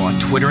KXNO on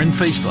Twitter and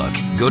Facebook.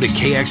 Go to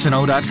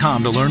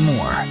KXNO.com to learn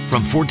more.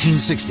 From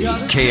 1460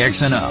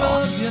 KXNO.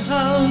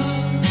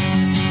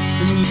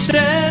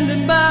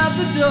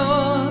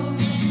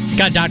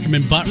 Scott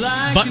Dockerman, butt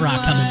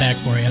rock coming back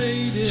for you.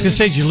 I was going to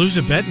say, did you lose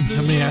a bet and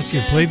somebody asked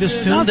you to play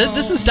this tune? No,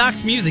 this is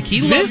Doc's music.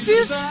 He loves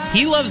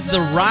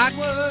the rock,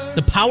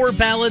 the power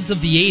ballads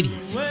of the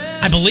 80s,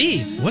 I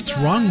believe. What's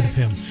wrong with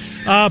him?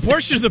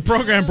 Portion of the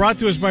program brought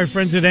to us by our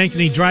friends at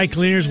Ankeny Dry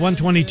Cleaners,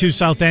 122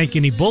 South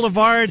Ankeny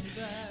Boulevard.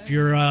 If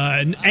you're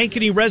an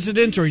Ankeny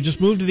resident or you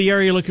just moved to the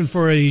area looking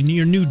for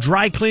your new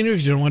dry cleaner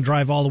because you don't want to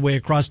drive all the way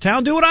across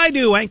town, do what I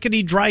do.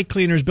 Ankeny Dry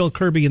Cleaners, Bill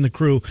Kirby and the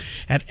crew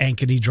at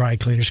Ankeny Dry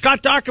Cleaners.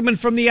 Scott Dockerman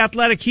from The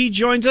Athletic, he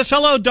joins us.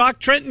 Hello, Doc.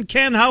 Trent and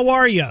Ken, how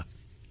are you?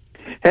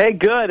 Hey,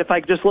 good. If I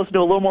could just listen to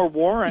a little more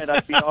Warren,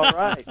 I'd be all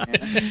right.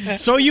 Man.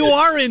 So you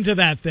are into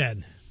that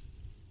then?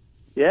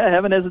 Yeah,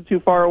 heaven isn't too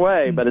far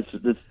away, but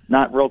it's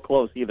not real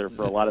close either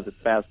for a lot of the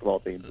basketball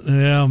teams.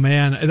 Oh,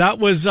 man. That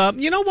was,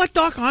 you know what,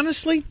 Doc,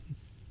 honestly?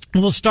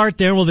 We'll start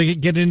there. We'll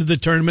get into the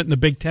tournament and the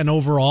Big Ten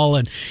overall.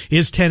 And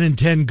is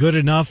 10-10 good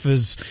enough?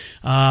 As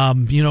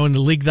in the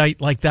league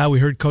like that, we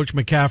heard Coach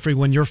McCaffrey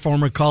when your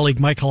former colleague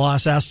Michael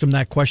Haas asked him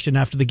that question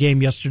after the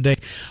game yesterday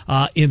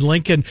in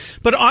Lincoln.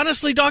 But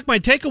honestly, Doc, my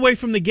takeaway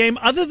from the game,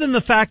 other than the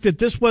fact that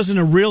this wasn't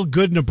a real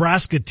good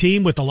Nebraska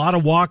team with a lot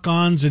of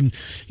walk-ons and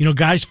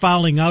guys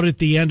fouling out at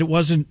the end, it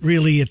wasn't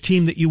really a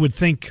team that you would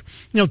think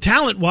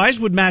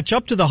talent-wise would match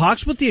up to the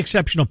Hawks, with the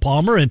exception of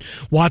Palmer and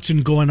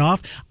Watson going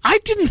off. I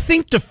didn't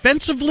think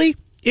defensively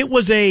it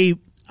was a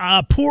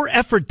poor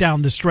effort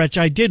down the stretch.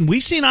 I didn't.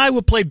 We've seen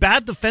Iowa play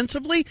bad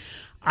defensively.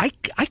 I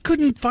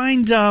couldn't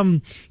find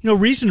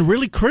reason to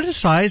really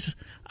criticize.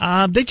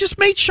 They just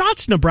made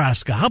shots,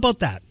 Nebraska. How about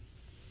that?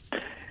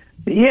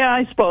 Yeah,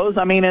 I suppose.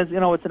 I mean, it's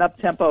an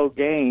up-tempo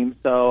game,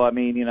 so I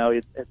mean,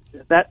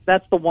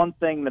 that's the one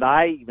thing that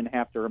I even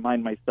have to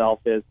remind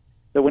myself is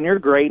that when you're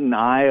grading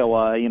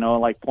Iowa,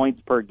 like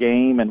points per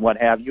game and what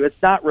have you,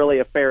 it's not really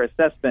a fair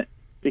assessment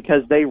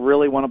because they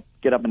really want to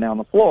get up and down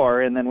the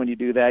floor, and then when you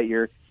do that,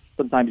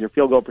 sometimes your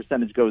field goal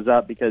percentage goes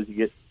up because you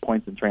get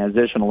points in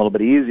transition a little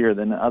bit easier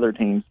than other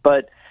teams.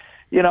 But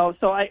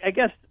so I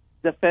guess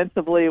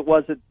defensively it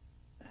wasn't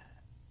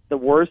the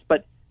worst,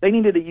 but they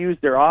needed to use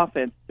their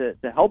offense to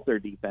help their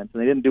defense,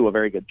 and they didn't do a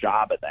very good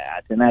job of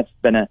that. And that's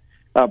been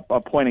a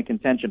point of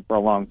contention for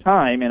a long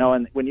time.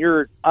 And when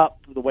you're up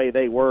the way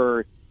they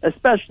were,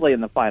 especially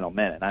in the final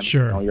minute,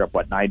 sure. You're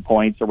up 9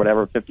 points or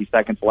whatever, 50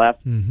 seconds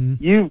left.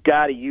 Mm-hmm. You've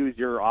got to use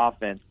your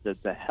offense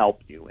to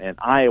help you, and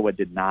Iowa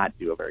did not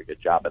do a very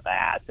good job of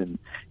that. And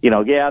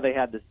they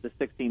had the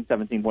 16,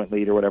 17 point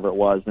lead or whatever it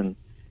was, and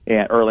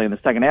early in the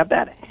second half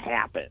that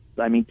happens.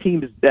 I mean,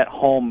 teams at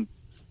home,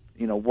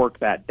 work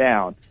that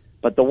down.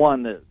 But the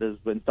one that is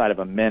inside of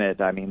a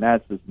minute, I mean,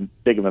 that's as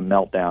big of a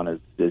meltdown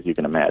as you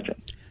can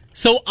imagine.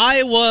 So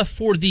Iowa,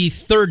 for the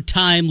third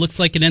time, looks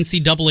like an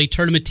NCAA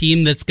tournament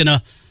team that's going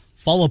to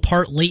fall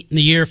apart late in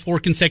the year. 4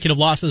 consecutive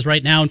losses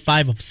right now and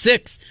 5 of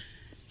 6.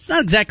 It's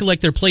not exactly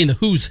like they're playing the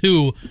who's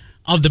who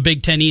of the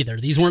Big Ten either.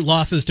 These weren't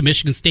losses to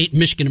Michigan State,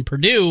 Michigan, and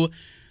Purdue.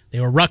 They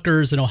were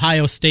Rutgers and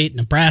Ohio State,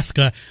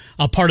 Nebraska,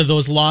 a part of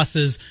those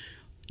losses.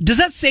 Does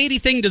that say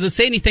anything? Does it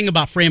say anything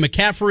about Fran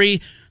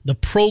McCaffery, the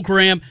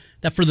program,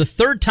 that for the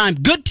third time,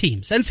 good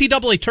teams,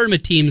 NCAA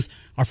tournament teams,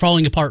 are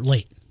falling apart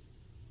late?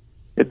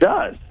 It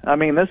does. I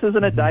mean, this is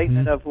an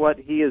indictment of what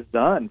he has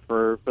done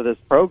for this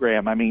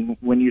program. I mean,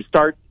 when you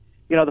start,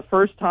 the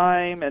first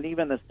time and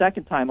even the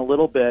second time a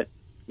little bit,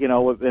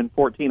 in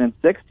 14 and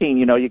 16,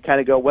 you kind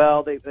of go,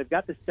 well, they've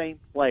got the same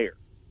players.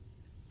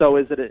 So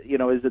is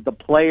it the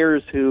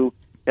players who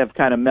have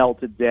kind of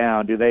melted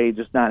down? Do they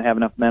just not have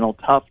enough mental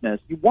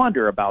toughness? You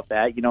wonder about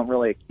that. You don't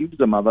really accuse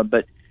them of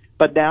it,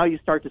 but now you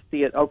start to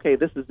see it. Okay,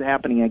 this is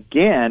happening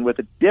again with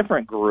a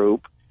different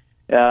group.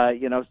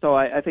 So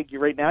I think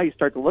right now you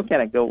start to look at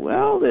it and go,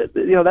 well,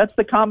 that's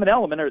the common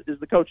element is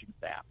the coaching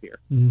staff here.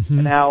 Mm-hmm.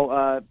 And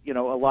now,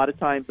 a lot of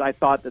times I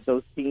thought that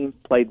those teams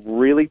played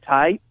really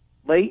tight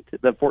late,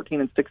 the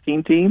 14 and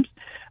 16 teams.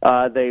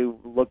 They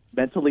looked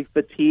mentally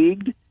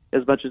fatigued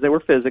as much as they were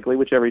physically,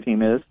 which every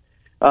team is.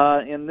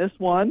 In this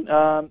one,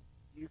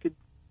 you could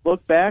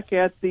look back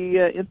at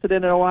the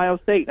incident at Ohio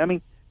State. I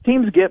mean,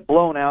 teams get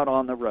blown out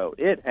on the road.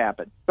 It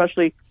happens,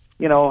 especially,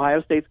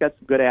 Ohio State's got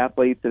some good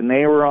athletes, and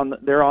they're on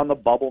the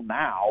bubble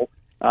now.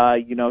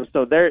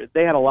 So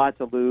they had a lot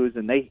to lose,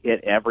 and they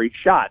hit every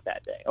shot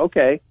that day.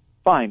 Okay,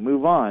 fine,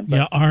 move on.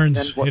 But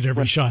Arns hit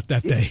every shot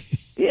that day.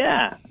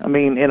 Yeah, I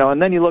mean,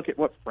 and then you look at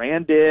what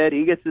Fran did.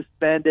 He gets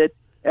suspended.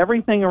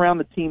 Everything around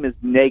the team is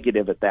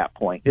negative at that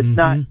point. It's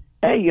not,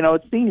 hey,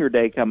 it's senior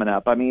day coming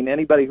up. I mean,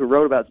 anybody who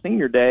wrote about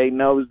senior day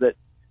knows that,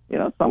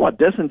 it's somewhat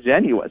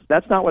disingenuous.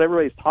 That's not what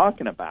everybody's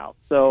talking about.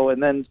 So,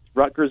 and then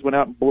Rutgers went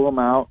out and blew them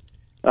out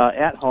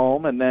at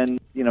home, and then,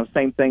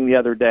 same thing the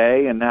other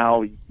day, and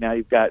now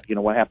you've got,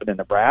 what happened in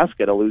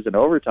Nebraska to lose in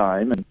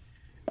overtime.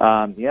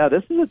 And,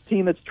 this is a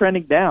team that's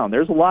trending down.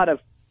 There's a lot of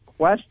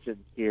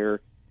questions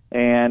here,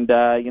 and,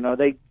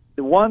 the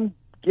one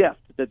gift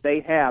that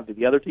they have that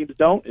the other teams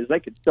don't is they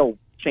can still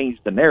change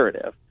the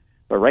narrative.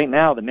 But right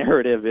now the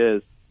narrative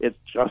is it's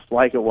just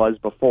like it was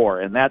before,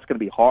 and that's going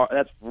to be hard.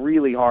 That's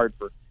really hard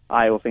for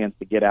Iowa fans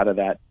to get out of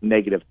that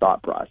negative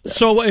thought process.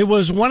 So it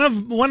was one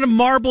of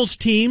Marble's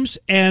teams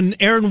and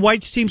Aaron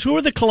White's teams. Who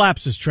are the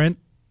collapses, Trent?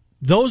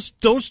 Those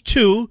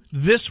two,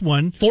 this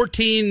one.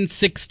 14,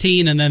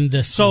 16, and then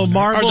this so one. So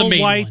Marble,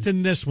 White, one.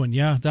 and this one.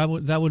 Yeah, that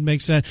would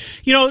make sense.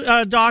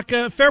 Doc,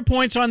 fair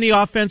points on the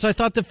offense. I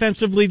thought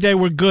defensively they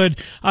were good.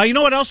 You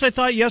know what else I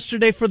thought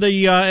yesterday for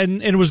the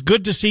and it was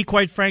good to see,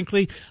 quite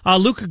frankly,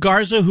 Luka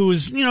Garza, who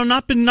has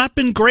not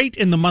been great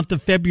in the month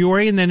of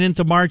February and then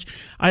into March.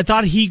 I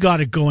thought he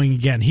got it going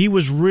again. He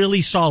was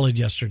really solid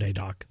yesterday,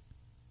 Doc.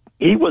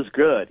 He was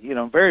good.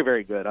 Very,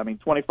 very good. I mean,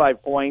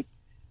 25 points.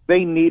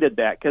 They needed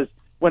that because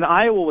when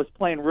Iowa was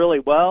playing really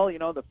well,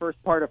 the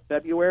first part of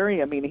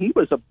February, I mean, he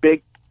was a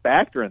big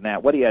factor in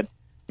that. What he had,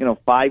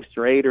 5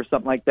 straight or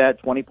something like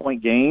that,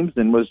 20-point games,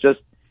 and was just,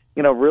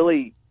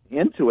 really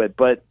into it.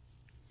 But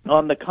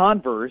on the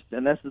converse,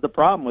 and this is the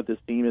problem with this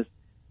team, is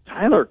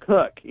Tyler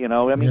Cook. He's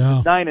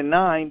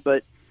 9-9,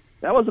 but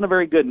that wasn't a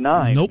very good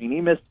 9. Nope. I mean,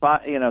 he missed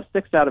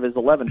 6 out of his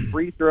 11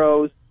 free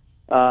throws.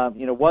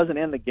 Wasn't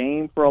in the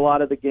game for a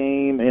lot of the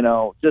game.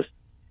 Just.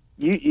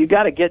 You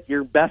got to get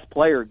your best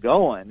player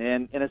going,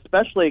 and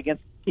especially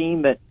against a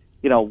team that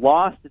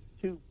lost its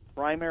 2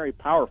 primary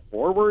power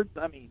forwards.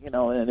 I mean,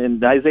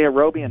 and Isaiah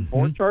Roby and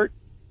Borchardt.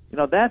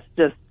 That's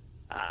just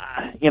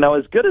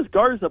as good as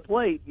Garza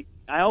played.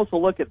 I also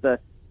look at the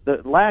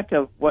lack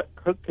of what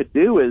Cook could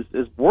do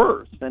is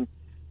worse, and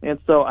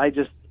so I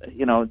just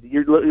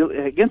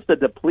you're against a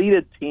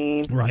depleted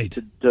team, right?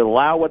 To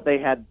allow what they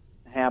had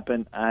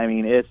happen. I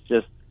mean, it's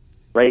just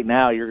right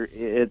now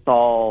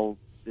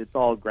it's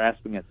all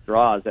grasping at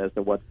straws as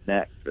to what's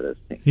next for this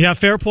team. Yeah,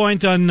 fair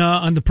point on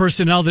the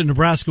personnel that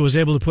Nebraska was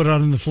able to put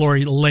on the floor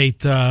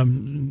late.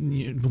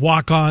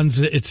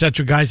 Walk-ons, et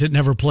cetera, guys that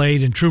never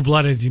played, and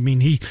true-blooded. I mean,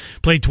 he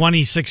played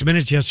 26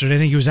 minutes yesterday. I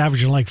think he was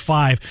averaging like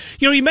 5.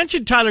 You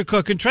mentioned Tyler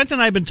Cook, and Trent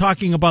and I have been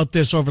talking about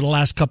this over the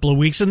last couple of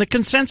weeks, and the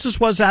consensus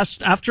was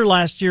after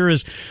last year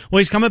is, well,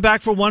 he's coming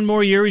back for one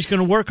more year. He's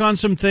going to work on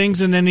some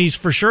things, and then he's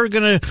for sure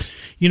going to,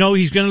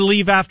 he's going to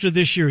leave after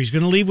this year. He's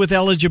going to leave with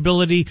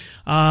eligibility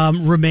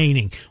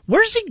remaining.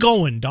 Where's he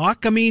going,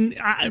 Doc? I mean,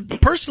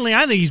 personally,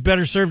 I think he's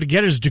better served to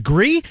get his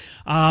degree,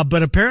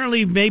 but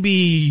apparently maybe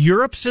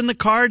Europe's in the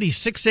card. He's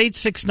 6'8",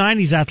 6'9".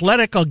 He's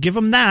athletic. I'll give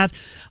him that,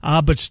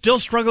 but still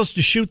struggles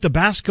to shoot the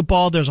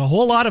basketball. There's a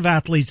whole lot of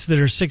athletes that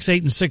are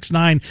 6'8" and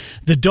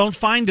 6'9" that don't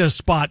find a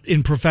spot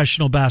in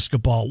professional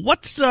basketball.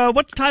 What's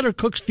Tyler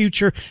Cook's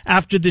future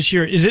after this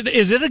year? Is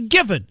it a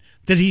given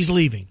that he's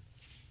leaving?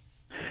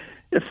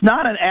 It's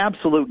not an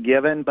absolute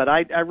given, but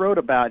I wrote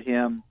about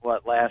him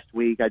last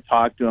week. I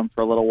talked to him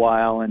for a little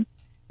while, and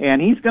And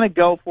he's going to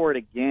go for it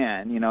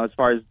again, as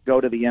far as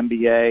go to the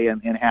NBA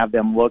and have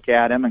them look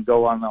at him and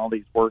go on all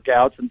these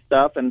workouts and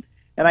stuff. And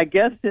I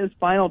guess his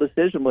final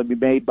decision would be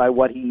made by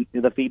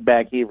the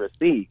feedback he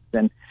receives.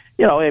 And,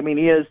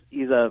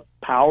 he's a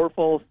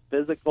powerful,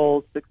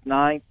 physical,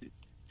 6'9",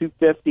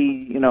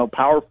 250,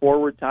 power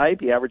forward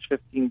type. He averaged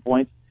 15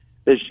 points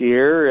this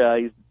year.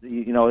 His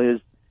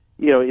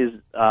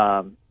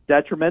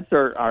detriments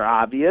are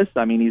obvious.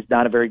 I mean, he's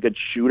not a very good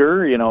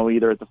shooter,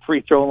 either at the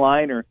free throw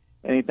line or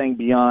anything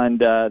beyond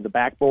the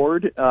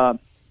backboard. But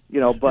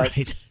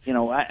right.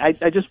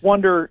 I just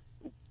wonder,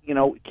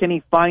 can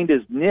he find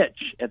his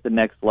niche at the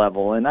next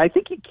level? And I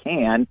think he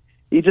can.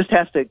 He just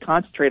has to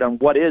concentrate on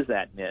what is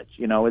that niche.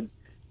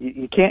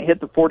 You can't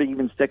hit the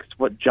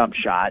 6-foot jump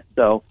shot.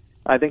 So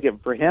I think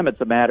for him, it's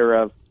a matter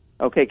of,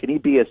 okay, can he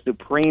be a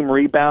supreme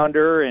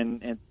rebounder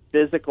and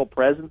physical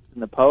presence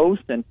in the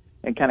post and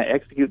kind of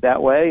execute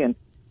that way?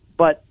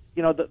 But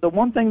the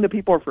one thing that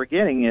people are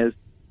forgetting is,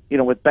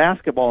 with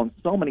basketball and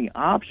so many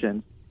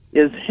options,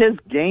 is his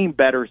game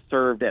better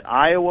served at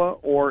Iowa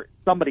or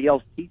somebody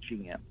else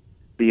teaching him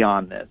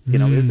beyond this?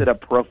 Is it a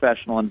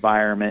professional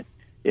environment?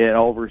 It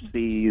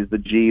oversees the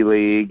G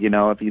League,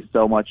 if he's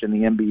so much in the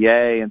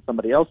NBA and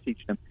somebody else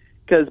teaching him.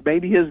 Because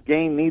maybe his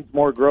game needs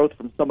more growth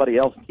from somebody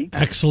else teaching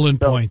him.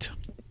 Excellent point.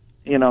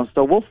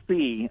 So we'll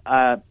see.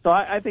 So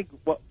I think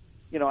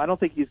I don't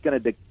think he's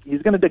going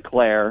to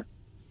declare,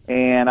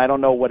 and I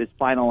don't know what his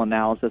final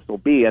analysis will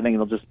be. I think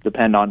it'll just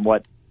depend on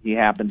what he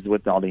happens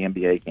with all the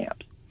NBA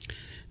camps.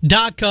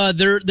 Doc,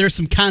 there's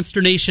some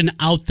consternation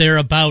out there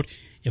about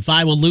if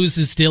Iowa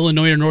loses to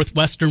Illinois or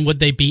Northwestern, would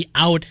they be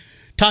out?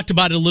 Talked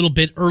about it a little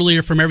bit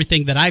earlier. From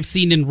everything that I've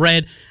seen and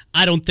read,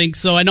 I don't think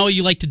so. I know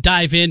you like to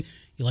dive in.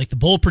 You like the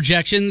bowl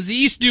projections. You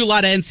used to do a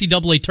lot of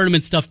NCAA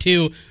tournament stuff,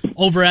 too,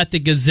 over at the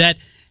Gazette.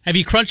 Have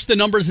you crunched the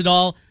numbers at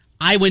all?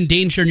 Iowa in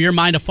danger, in your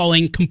mind, of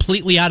falling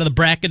completely out of the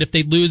bracket if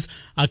they lose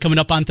coming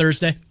up on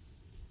Thursday?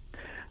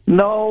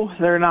 No,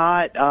 they're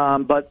not.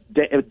 But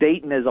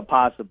Dayton is a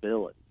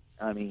possibility.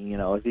 I mean,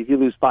 if you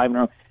lose 5 in a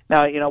row.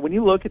 Now, when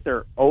you look at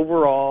their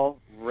overall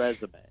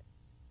resume,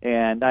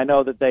 and I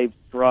know that they've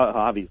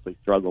obviously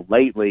struggled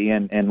lately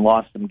and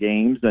lost some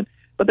games,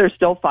 but they're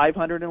still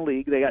 500 in the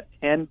league. They got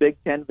 10 Big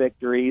Ten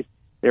victories.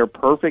 They're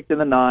perfect in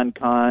the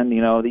non-con,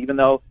 even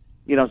though,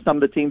 some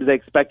of the teams they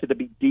expected to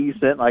be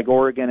decent, like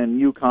Oregon and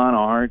UConn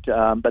aren't,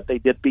 but they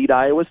did beat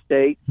Iowa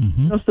State.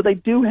 Mm-hmm. So they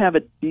do have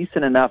a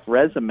decent enough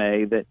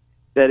resume that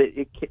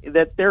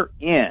they're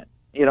in.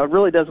 It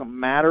really doesn't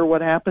matter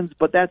what happens.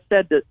 But that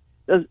said,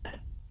 I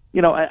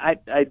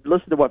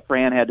listened to what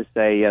Fran had to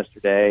say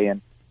yesterday,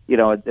 and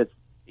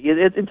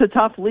it's a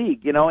tough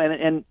league,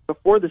 and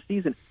before the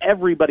season,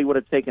 everybody would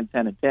have taken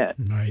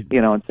 10-10, right?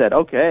 And said,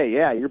 okay,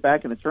 yeah, you're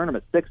back in the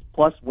tournament, 6+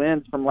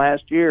 wins from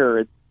last year.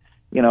 It's,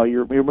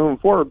 you're moving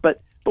forward,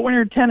 but when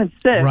you're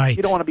 10-6, right,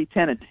 you don't want to be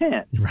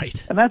 10-10,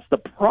 right? And that's the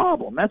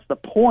problem. That's the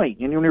point.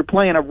 And when you're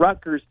playing a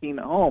Rutgers team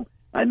at home,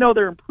 I know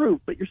they're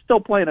improved, but you're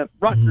still playing a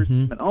Rutgers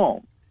team at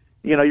home.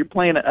 You're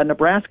playing a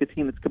Nebraska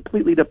team that's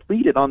completely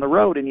depleted on the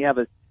road, and you have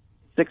a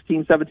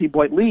 16,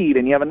 17-point lead,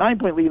 and you have a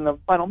 9-point lead in the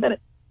final minute.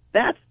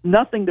 That's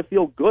nothing to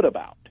feel good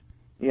about,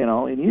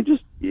 and you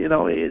just,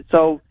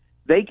 so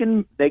they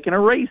can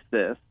erase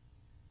this,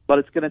 but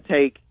it's going to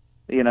take,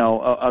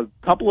 a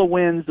couple of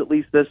wins at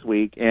least this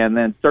week, and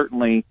then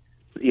certainly,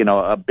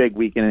 a big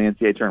weekend in the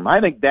NCAA tournament.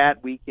 I think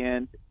that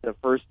weekend, the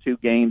first 2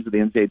 games of the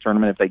NCAA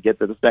tournament, if they get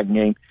to the second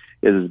game,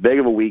 is as big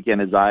of a weekend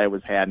as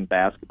Iowa's had in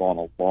basketball in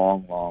a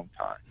long, long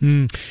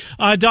time.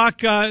 Doc,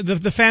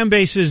 the fan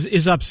base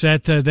is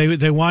upset.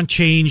 They want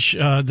change.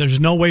 There's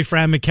no way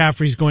Fran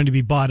McCaffrey's going to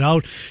be bought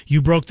out.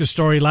 You broke the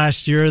story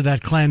last year,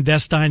 that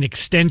clandestine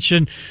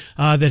extension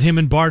that him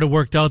and Barta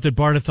worked out, that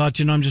Barta thought,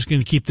 I'm just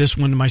going to keep this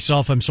one to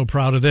myself. I'm so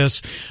proud of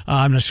this.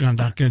 I'm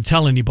not going to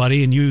tell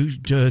anybody. And you,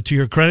 to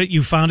your credit,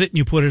 you found it and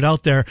you put it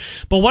out there.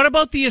 But what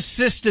about the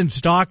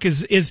assistants, Doc?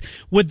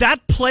 Would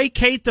that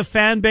placate the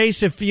fan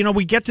base if,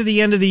 we get to the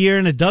end of the year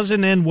and it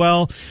doesn't end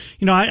well?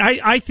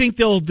 I think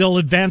they'll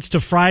advance to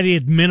Friday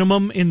at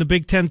minimum in the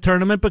Big Ten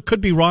tournament, but could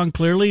be wrong.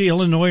 Clearly,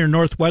 Illinois or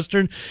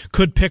Northwestern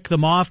could pick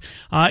them off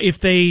if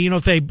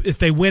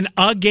they win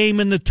a game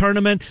in the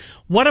tournament.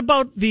 What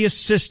about the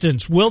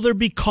assistants? Will there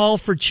be call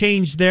for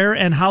change there,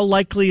 and how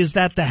likely is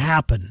that to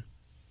happen?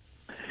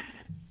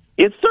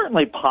 It's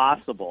certainly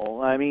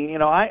possible. I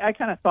mean, I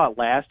kind of thought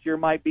last year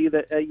might be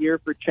a year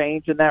for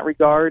change in that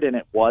regard, and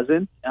it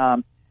wasn't.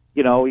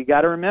 You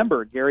got to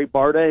remember, Gary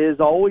Barta has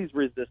always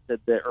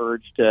resisted the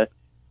urge to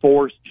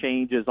force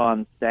changes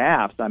on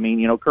staffs. I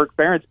mean, Kirk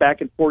Ferentz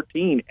back in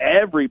 2014,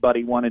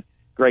 everybody wanted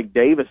Greg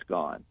Davis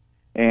gone.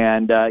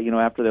 And,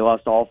 after they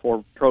lost all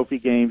 4 trophy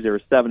games, they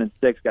were 7-6,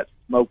 got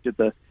smoked at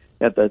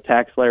the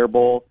Tax Slayer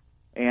Bowl.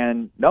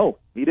 And no,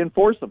 he didn't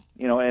force them,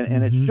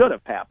 and it should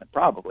have happened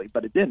probably,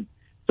 but it didn't.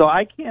 So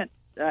I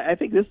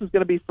think this is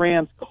going to be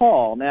Fran's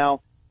call.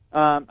 Now,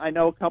 I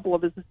know a couple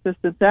of his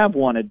assistants have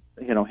wanted,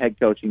 head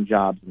coaching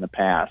jobs in the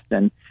past,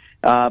 and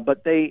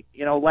but they,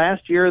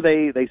 last year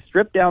they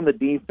stripped down the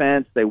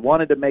defense. They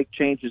wanted to make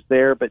changes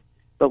there, but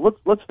But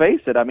let's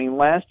face it. I mean,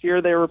 last year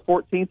they were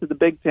 14th in the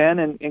Big Ten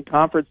in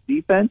conference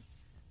defense.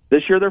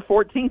 This year they're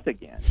 14th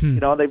again.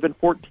 They've been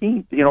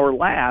 14th, or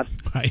last.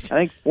 Right. I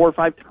think 4 or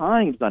 5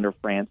 times under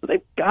France. So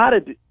they've got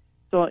to do.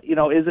 So,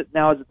 is it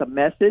the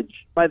message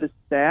by the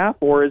staff,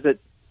 or is it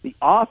the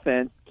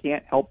offense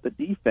can't help the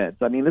defense?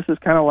 I mean, this is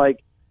kind of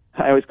like,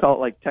 I always call it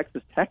like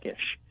Texas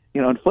Tech-ish,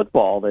 in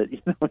football, that,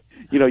 you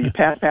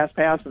pass,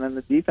 and then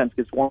the defense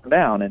gets worn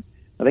down. And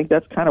I think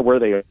that's kind of where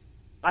they are.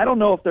 I don't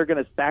know if they're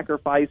going to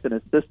sacrifice an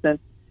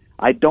assistant.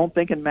 I don't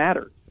think it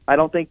matters. I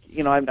don't think,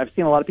 I've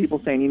seen a lot of people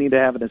saying you need to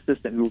have an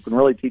assistant who can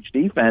really teach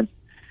defense.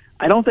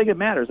 I don't think it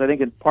matters. I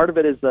think part of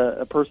it is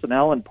a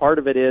personnel, and part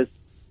of it is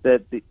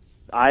that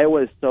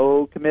Iowa is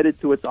so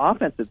committed to its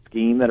offensive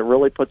scheme that it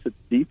really puts its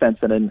defense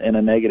in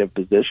a negative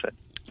position.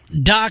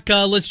 Doc,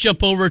 let's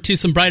jump over to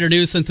some brighter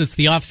news since it's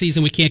the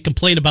offseason. We can't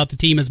complain about the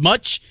team as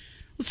much.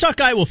 Let's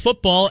talk Iowa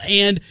football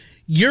and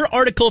your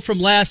article from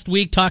last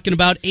week talking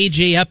about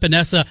A.J.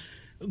 Epinesa.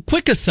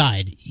 Quick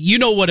aside, you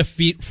know what a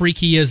freak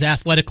he is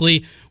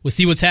athletically. We'll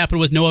see what's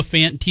happened with Noah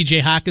Fant and T.J.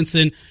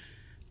 Hawkinson.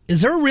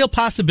 Is there a real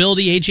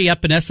possibility A.J.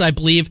 Epinesa, I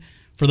believe,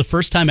 for the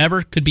first time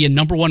ever, could be a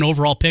number 1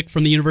 overall pick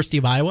from the University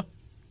of Iowa?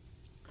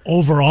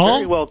 Overall?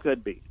 Very well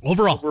could be.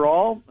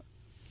 Overall,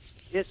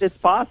 it's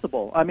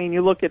possible. I mean,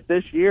 you look at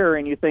this year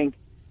and you think,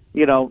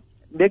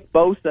 Nick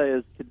Bosa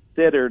is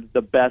considered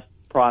the best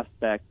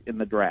prospect in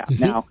the draft.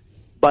 Mm-hmm. Now,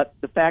 but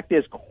the fact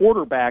is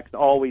quarterbacks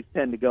always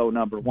tend to go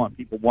number 1.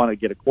 People want to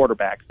get a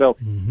quarterback. So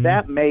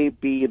that may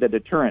be the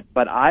deterrent.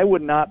 But I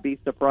would not be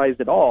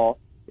surprised at all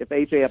if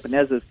A.J.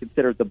 Epinesa is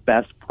considered the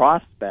best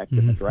prospect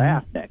in the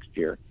draft next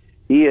year.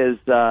 He is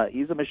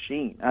he's a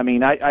machine. I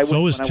mean, I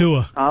so is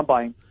Tua.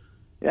 Combine.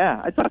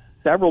 Yeah, I saw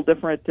several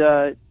different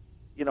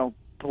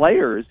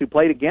players who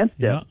played against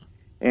him.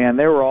 And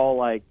they were all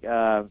like,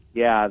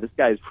 this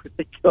guy's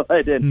really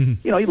good. And,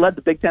 he led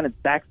the Big Ten in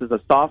sacks as a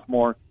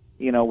sophomore,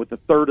 with a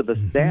third of the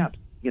snaps.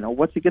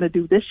 What's he going to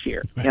do this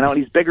year? Right. And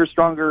he's bigger,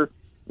 stronger,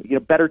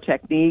 better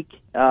technique,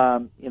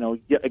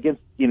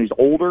 against, he's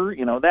older,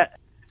 that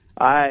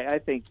I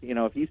think,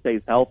 if he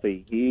stays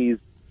healthy, he's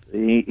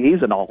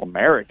an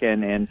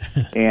All-American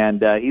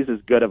and he's as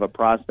good of a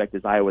prospect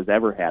as Iowa's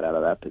ever had out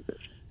of that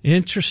position.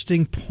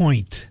 Interesting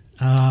point.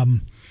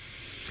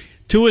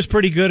 Tua's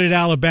pretty good at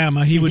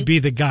Alabama. He would be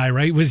the guy,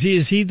 right? Is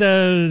he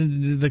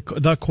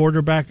the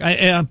quarterback?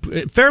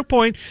 Fair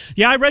point.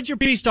 Yeah, I read your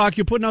piece, Doc.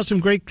 You're putting out some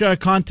great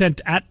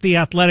content at The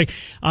Athletic.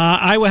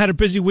 Iowa had a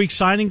busy week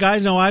signing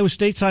guys. Now, Iowa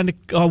State signed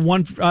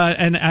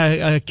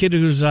a kid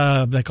who's,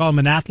 they call him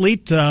an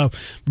athlete.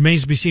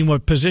 Remains to be seen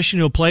what position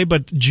he'll play.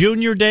 But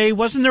junior day,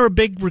 wasn't there a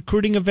big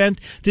recruiting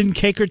event? Didn't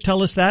Kakert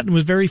tell us that? And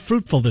was very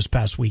fruitful this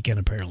past weekend,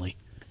 apparently.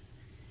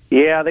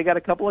 Yeah, they got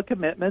a couple of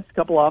commitments, a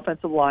couple of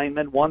offensive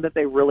linemen, one that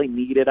they really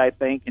needed, I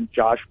think, and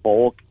Josh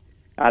Folk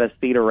out of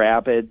Cedar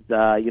Rapids.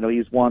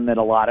 He's one that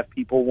a lot of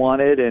people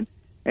wanted, and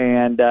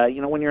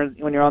when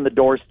you're on the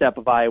doorstep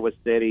of Iowa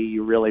City,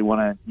 you really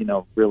want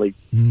to, really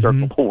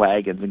circle the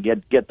wagons and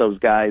get those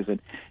guys.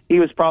 And he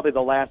was probably the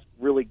last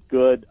really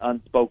good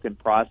unspoken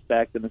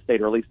prospect in the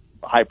state, or at least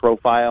high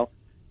profile.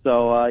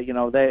 So,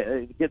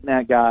 getting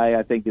that guy,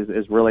 I think,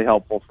 is really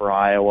helpful for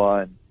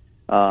Iowa.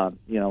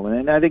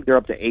 And I think they're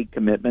up to 8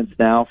 commitments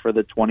now for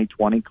the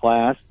 2020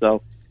 class.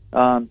 So,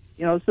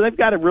 so they've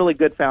got a really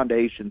good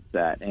foundation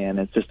set, and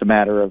it's just a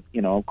matter of,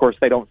 of course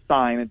they don't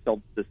sign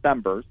until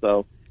December,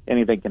 so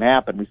anything can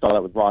happen. We saw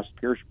that with Ross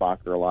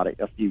Pierschbacher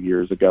a few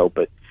years ago,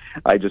 but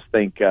I just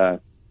think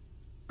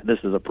this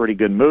is a pretty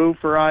good move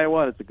for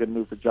Iowa. It's a good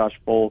move for Josh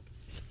Folk.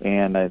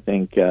 And I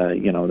think,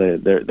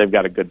 they've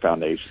got a good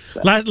foundation.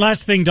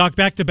 Last thing, Doc,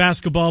 back to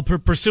basketball.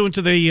 Pursuant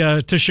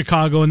to to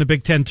Chicago in the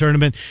Big Ten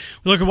tournament,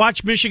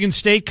 watch Michigan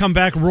State come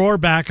back, roar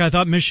back. I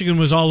thought Michigan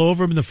was all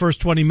over them in the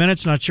first 20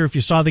 minutes. Not sure if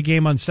you saw the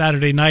game on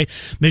Saturday night.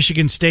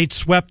 Michigan State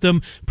swept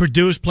them.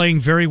 Purdue's playing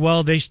very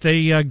well. They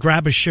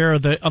grab a share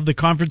of the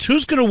conference.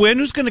 Who's going to win?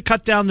 Who's going to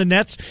cut down the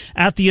nets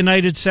at the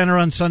United Center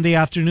on Sunday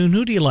afternoon?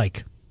 Who do you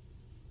like?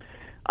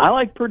 I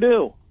like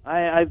Purdue.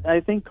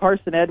 I think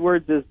Carson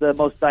Edwards is the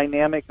most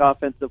dynamic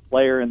offensive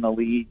player in the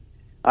league.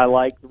 I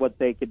like what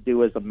they could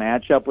do as a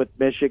matchup with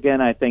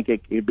Michigan. I think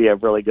it could be a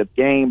really good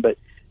game, but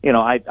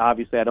I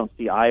don't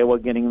see Iowa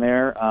getting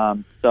there.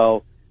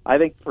 So I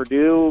think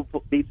Purdue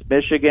beats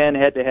Michigan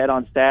head to head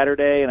on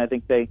Saturday, and I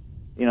think they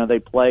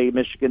play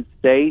Michigan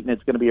State, and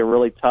it's going to be a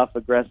really tough,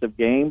 aggressive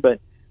game. But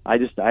I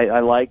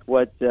like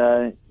what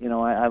I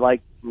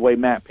like the way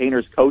Matt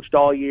Painter's coached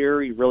all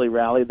year. He really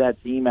rallied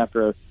that team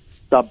after a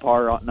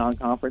subpar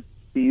non-conference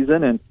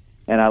season,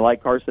 and I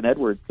like Carson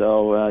Edwards.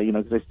 So,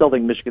 because I still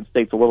think Michigan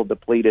State's a little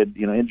depleted,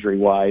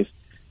 injury-wise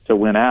to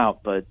win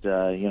out. But,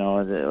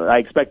 I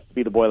expect it to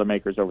be the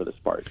Boilermakers over the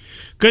Spartans.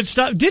 Good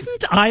stuff.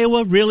 Didn't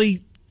Iowa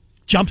really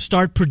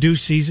jumpstart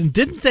Purdue's season?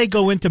 Didn't they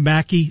go into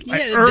Mackey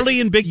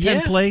early in Big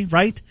Ten play,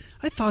 right?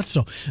 I thought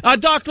so.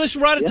 Doc,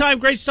 listen, we're out of time.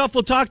 Great stuff.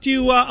 We'll talk to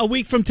you a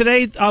week from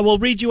today. We'll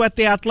read you at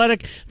The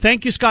Athletic.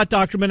 Thank you, Scott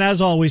Dochterman,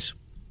 as always.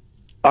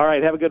 All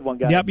right, have a good one,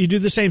 guys. Yep, you do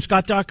the same.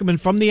 Scott Dochterman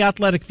from The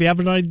Athletic, if you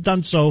haven't already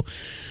done so.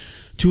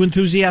 Two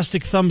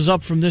enthusiastic thumbs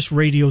up from this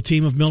radio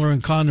team of Miller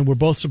and Condon. We're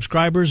both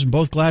subscribers and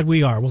both glad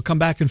we are. We'll come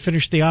back and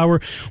finish the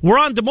hour. We're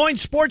on Des Moines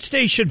Sports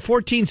Station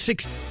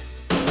 1460.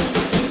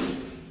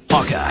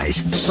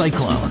 Hawkeyes,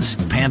 Cyclones,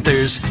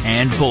 Panthers,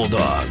 and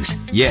Bulldogs.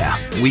 Yeah,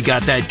 we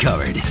got that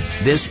covered.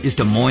 This is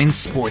Des Moines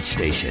Sports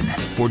Station,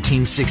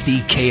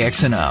 1460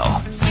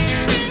 KXNO.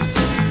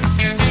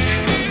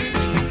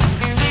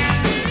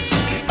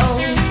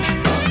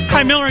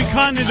 Hi, Miller and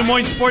Condon, Des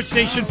Moines Sports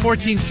Station,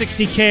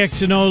 1460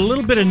 KXNO. A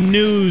little bit of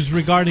news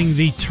regarding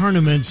the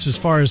tournaments as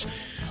far as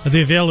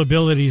the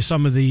availability of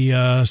some of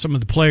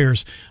the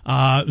players.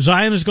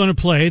 Zion is going to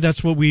play.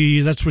 That's what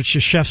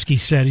Krzyzewski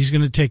said. He's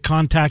going to take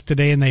contact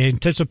today, and they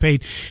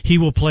anticipate he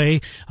will play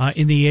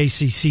in the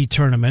ACC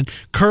tournament.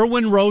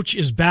 Kerwin Roach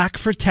is back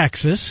for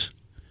Texas.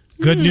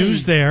 Good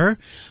news there.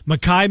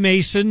 Makai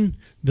Mason,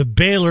 the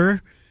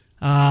Baylor,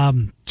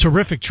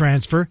 terrific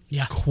transfer.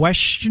 Yeah.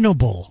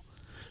 Questionable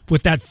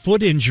with that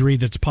foot injury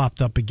that's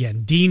popped up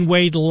again. Dean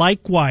Wade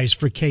likewise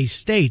for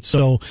K-State.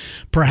 So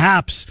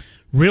perhaps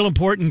real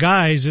important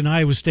guys in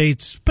Iowa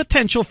State's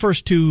potential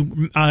first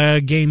two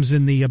games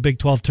in the Big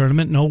 12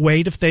 tournament. No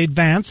Wade if they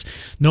advance.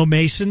 No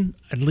Mason,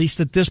 at least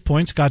at this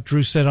point. Scott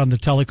Drew said on the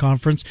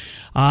teleconference.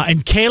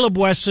 And Caleb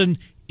Wesson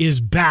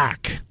is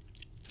back.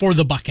 For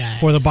the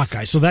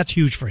Buckeyes. So that's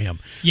huge for him.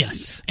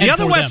 Yes. The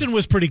other Wesson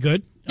was pretty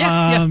good.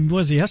 Yeah.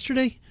 Was it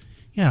yesterday?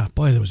 Yeah,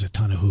 boy, there was a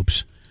ton of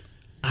hoops.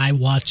 I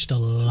watched a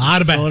lot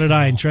of basketball. So did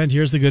I. And Trent,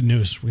 here's the good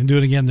news. We can do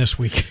it again this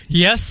week.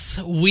 Yes,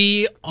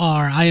 we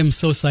are. I am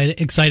so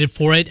excited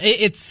for it.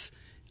 It's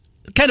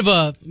kind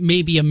of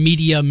maybe a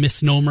media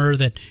misnomer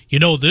that,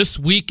 this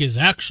week is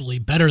actually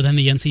better than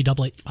the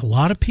NCAA. A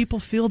lot of people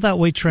feel that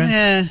way,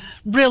 Trent.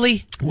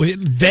 Really?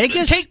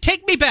 Vegas?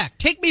 Take me back.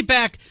 Take me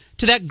back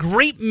to that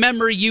great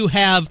memory you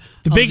have.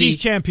 The Big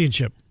East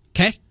Championship.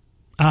 Okay.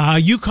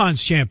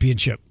 UConn's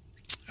championship.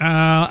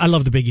 I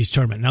love the Big East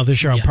tournament. Now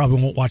this year I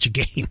probably won't watch a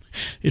game.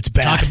 It's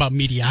bad. Talk about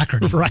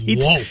mediocrity. Right?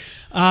 Whoa.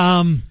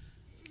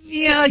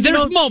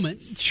 There's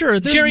moments. Sure,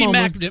 there's Jerry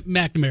moments.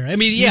 McNamara. I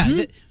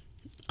mean,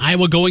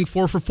 Iowa going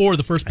 4 for 4,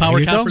 the first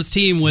power conference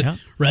team with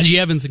Reggie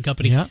Evans and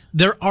company. Yeah.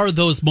 There are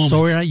those moments.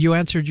 So you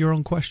answered your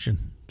own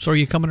question. So are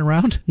you coming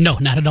around? No,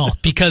 not at all.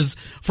 Because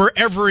for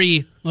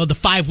every, the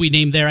 5 we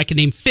named there, I can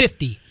name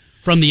 50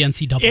 from the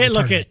NCAA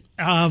tournament.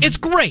 It's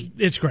great.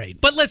 It's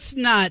great. But let's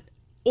not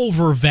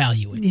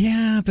overvalue it.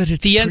 Yeah, but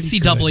it's the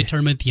NCAA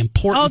tournament, the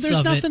importance of it.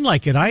 There's nothing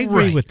like it. I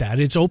agree with that.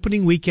 It's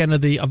opening weekend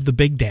of the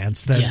big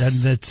dance.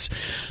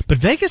 But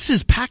Vegas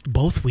is packed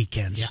both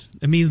weekends. Yeah.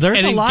 I mean,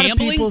 there's a lot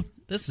gambling, of people.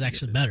 This is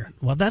actually better.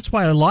 Well, that's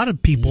why a lot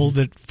of people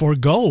that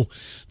forego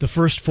the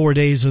first 4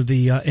 days of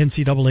the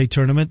NCAA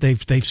tournament,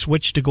 they've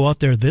switched to go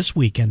out there this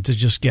weekend to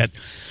just get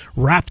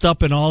wrapped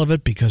up in all of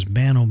it because,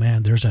 man, oh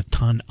man, there's a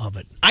ton of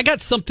it. I got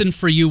something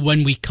for you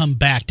when we come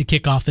back to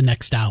kick off the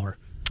next hour.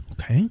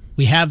 Okay.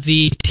 We have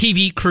the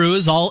TV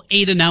crews, all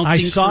 8 announcing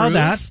crews. I saw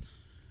that.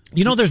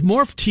 There's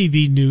more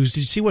TV news. Did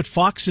you see what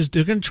Fox is?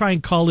 They're going to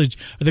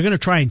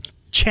try and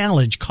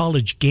challenge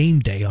College Game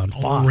Day on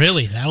Fox. Oh,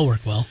 really? That'll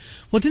work well.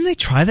 Well, didn't they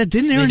try that?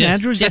 Didn't Erin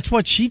Andrews? Yeah. That's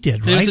what she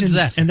did, right? It was a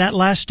disaster. And that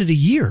lasted a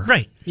year.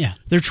 Right, yeah.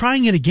 They're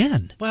trying it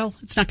again. Well,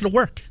 it's not going to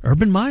work.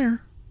 Urban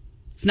Meyer.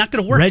 It's not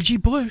going to work. Reggie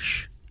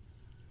Bush.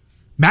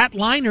 Matt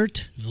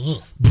Leinart.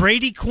 Ugh.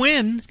 Brady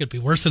Quinn. It's going to be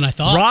worse than I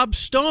thought. Rob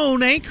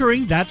Stone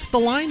anchoring. That's the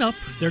lineup.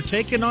 They're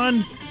taking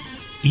on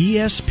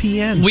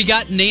ESPN. We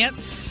got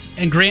Nance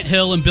and Grant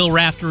Hill and Bill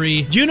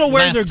Raftery. Do you know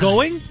where they're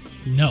going?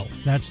 No.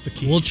 That's the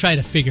key. We'll try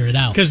to figure it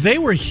out. Because they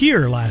were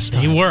here last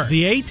time. They were.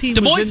 The A-team Des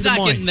Moines was in Des Moines.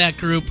 not getting that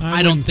group.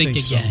 I don't think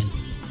again. So.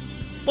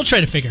 We'll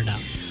try to figure it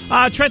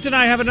out. Trent and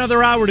I have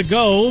another hour to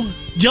go.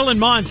 Dylan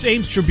Montz,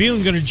 Ames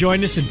Tribune, going to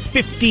join us in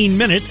 15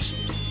 minutes.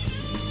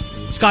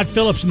 Scott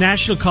Phillips,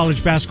 National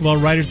College basketball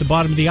writer at the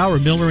bottom of the hour.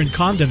 Miller and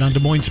Condon on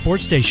Des Moines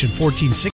Sports Station 1460.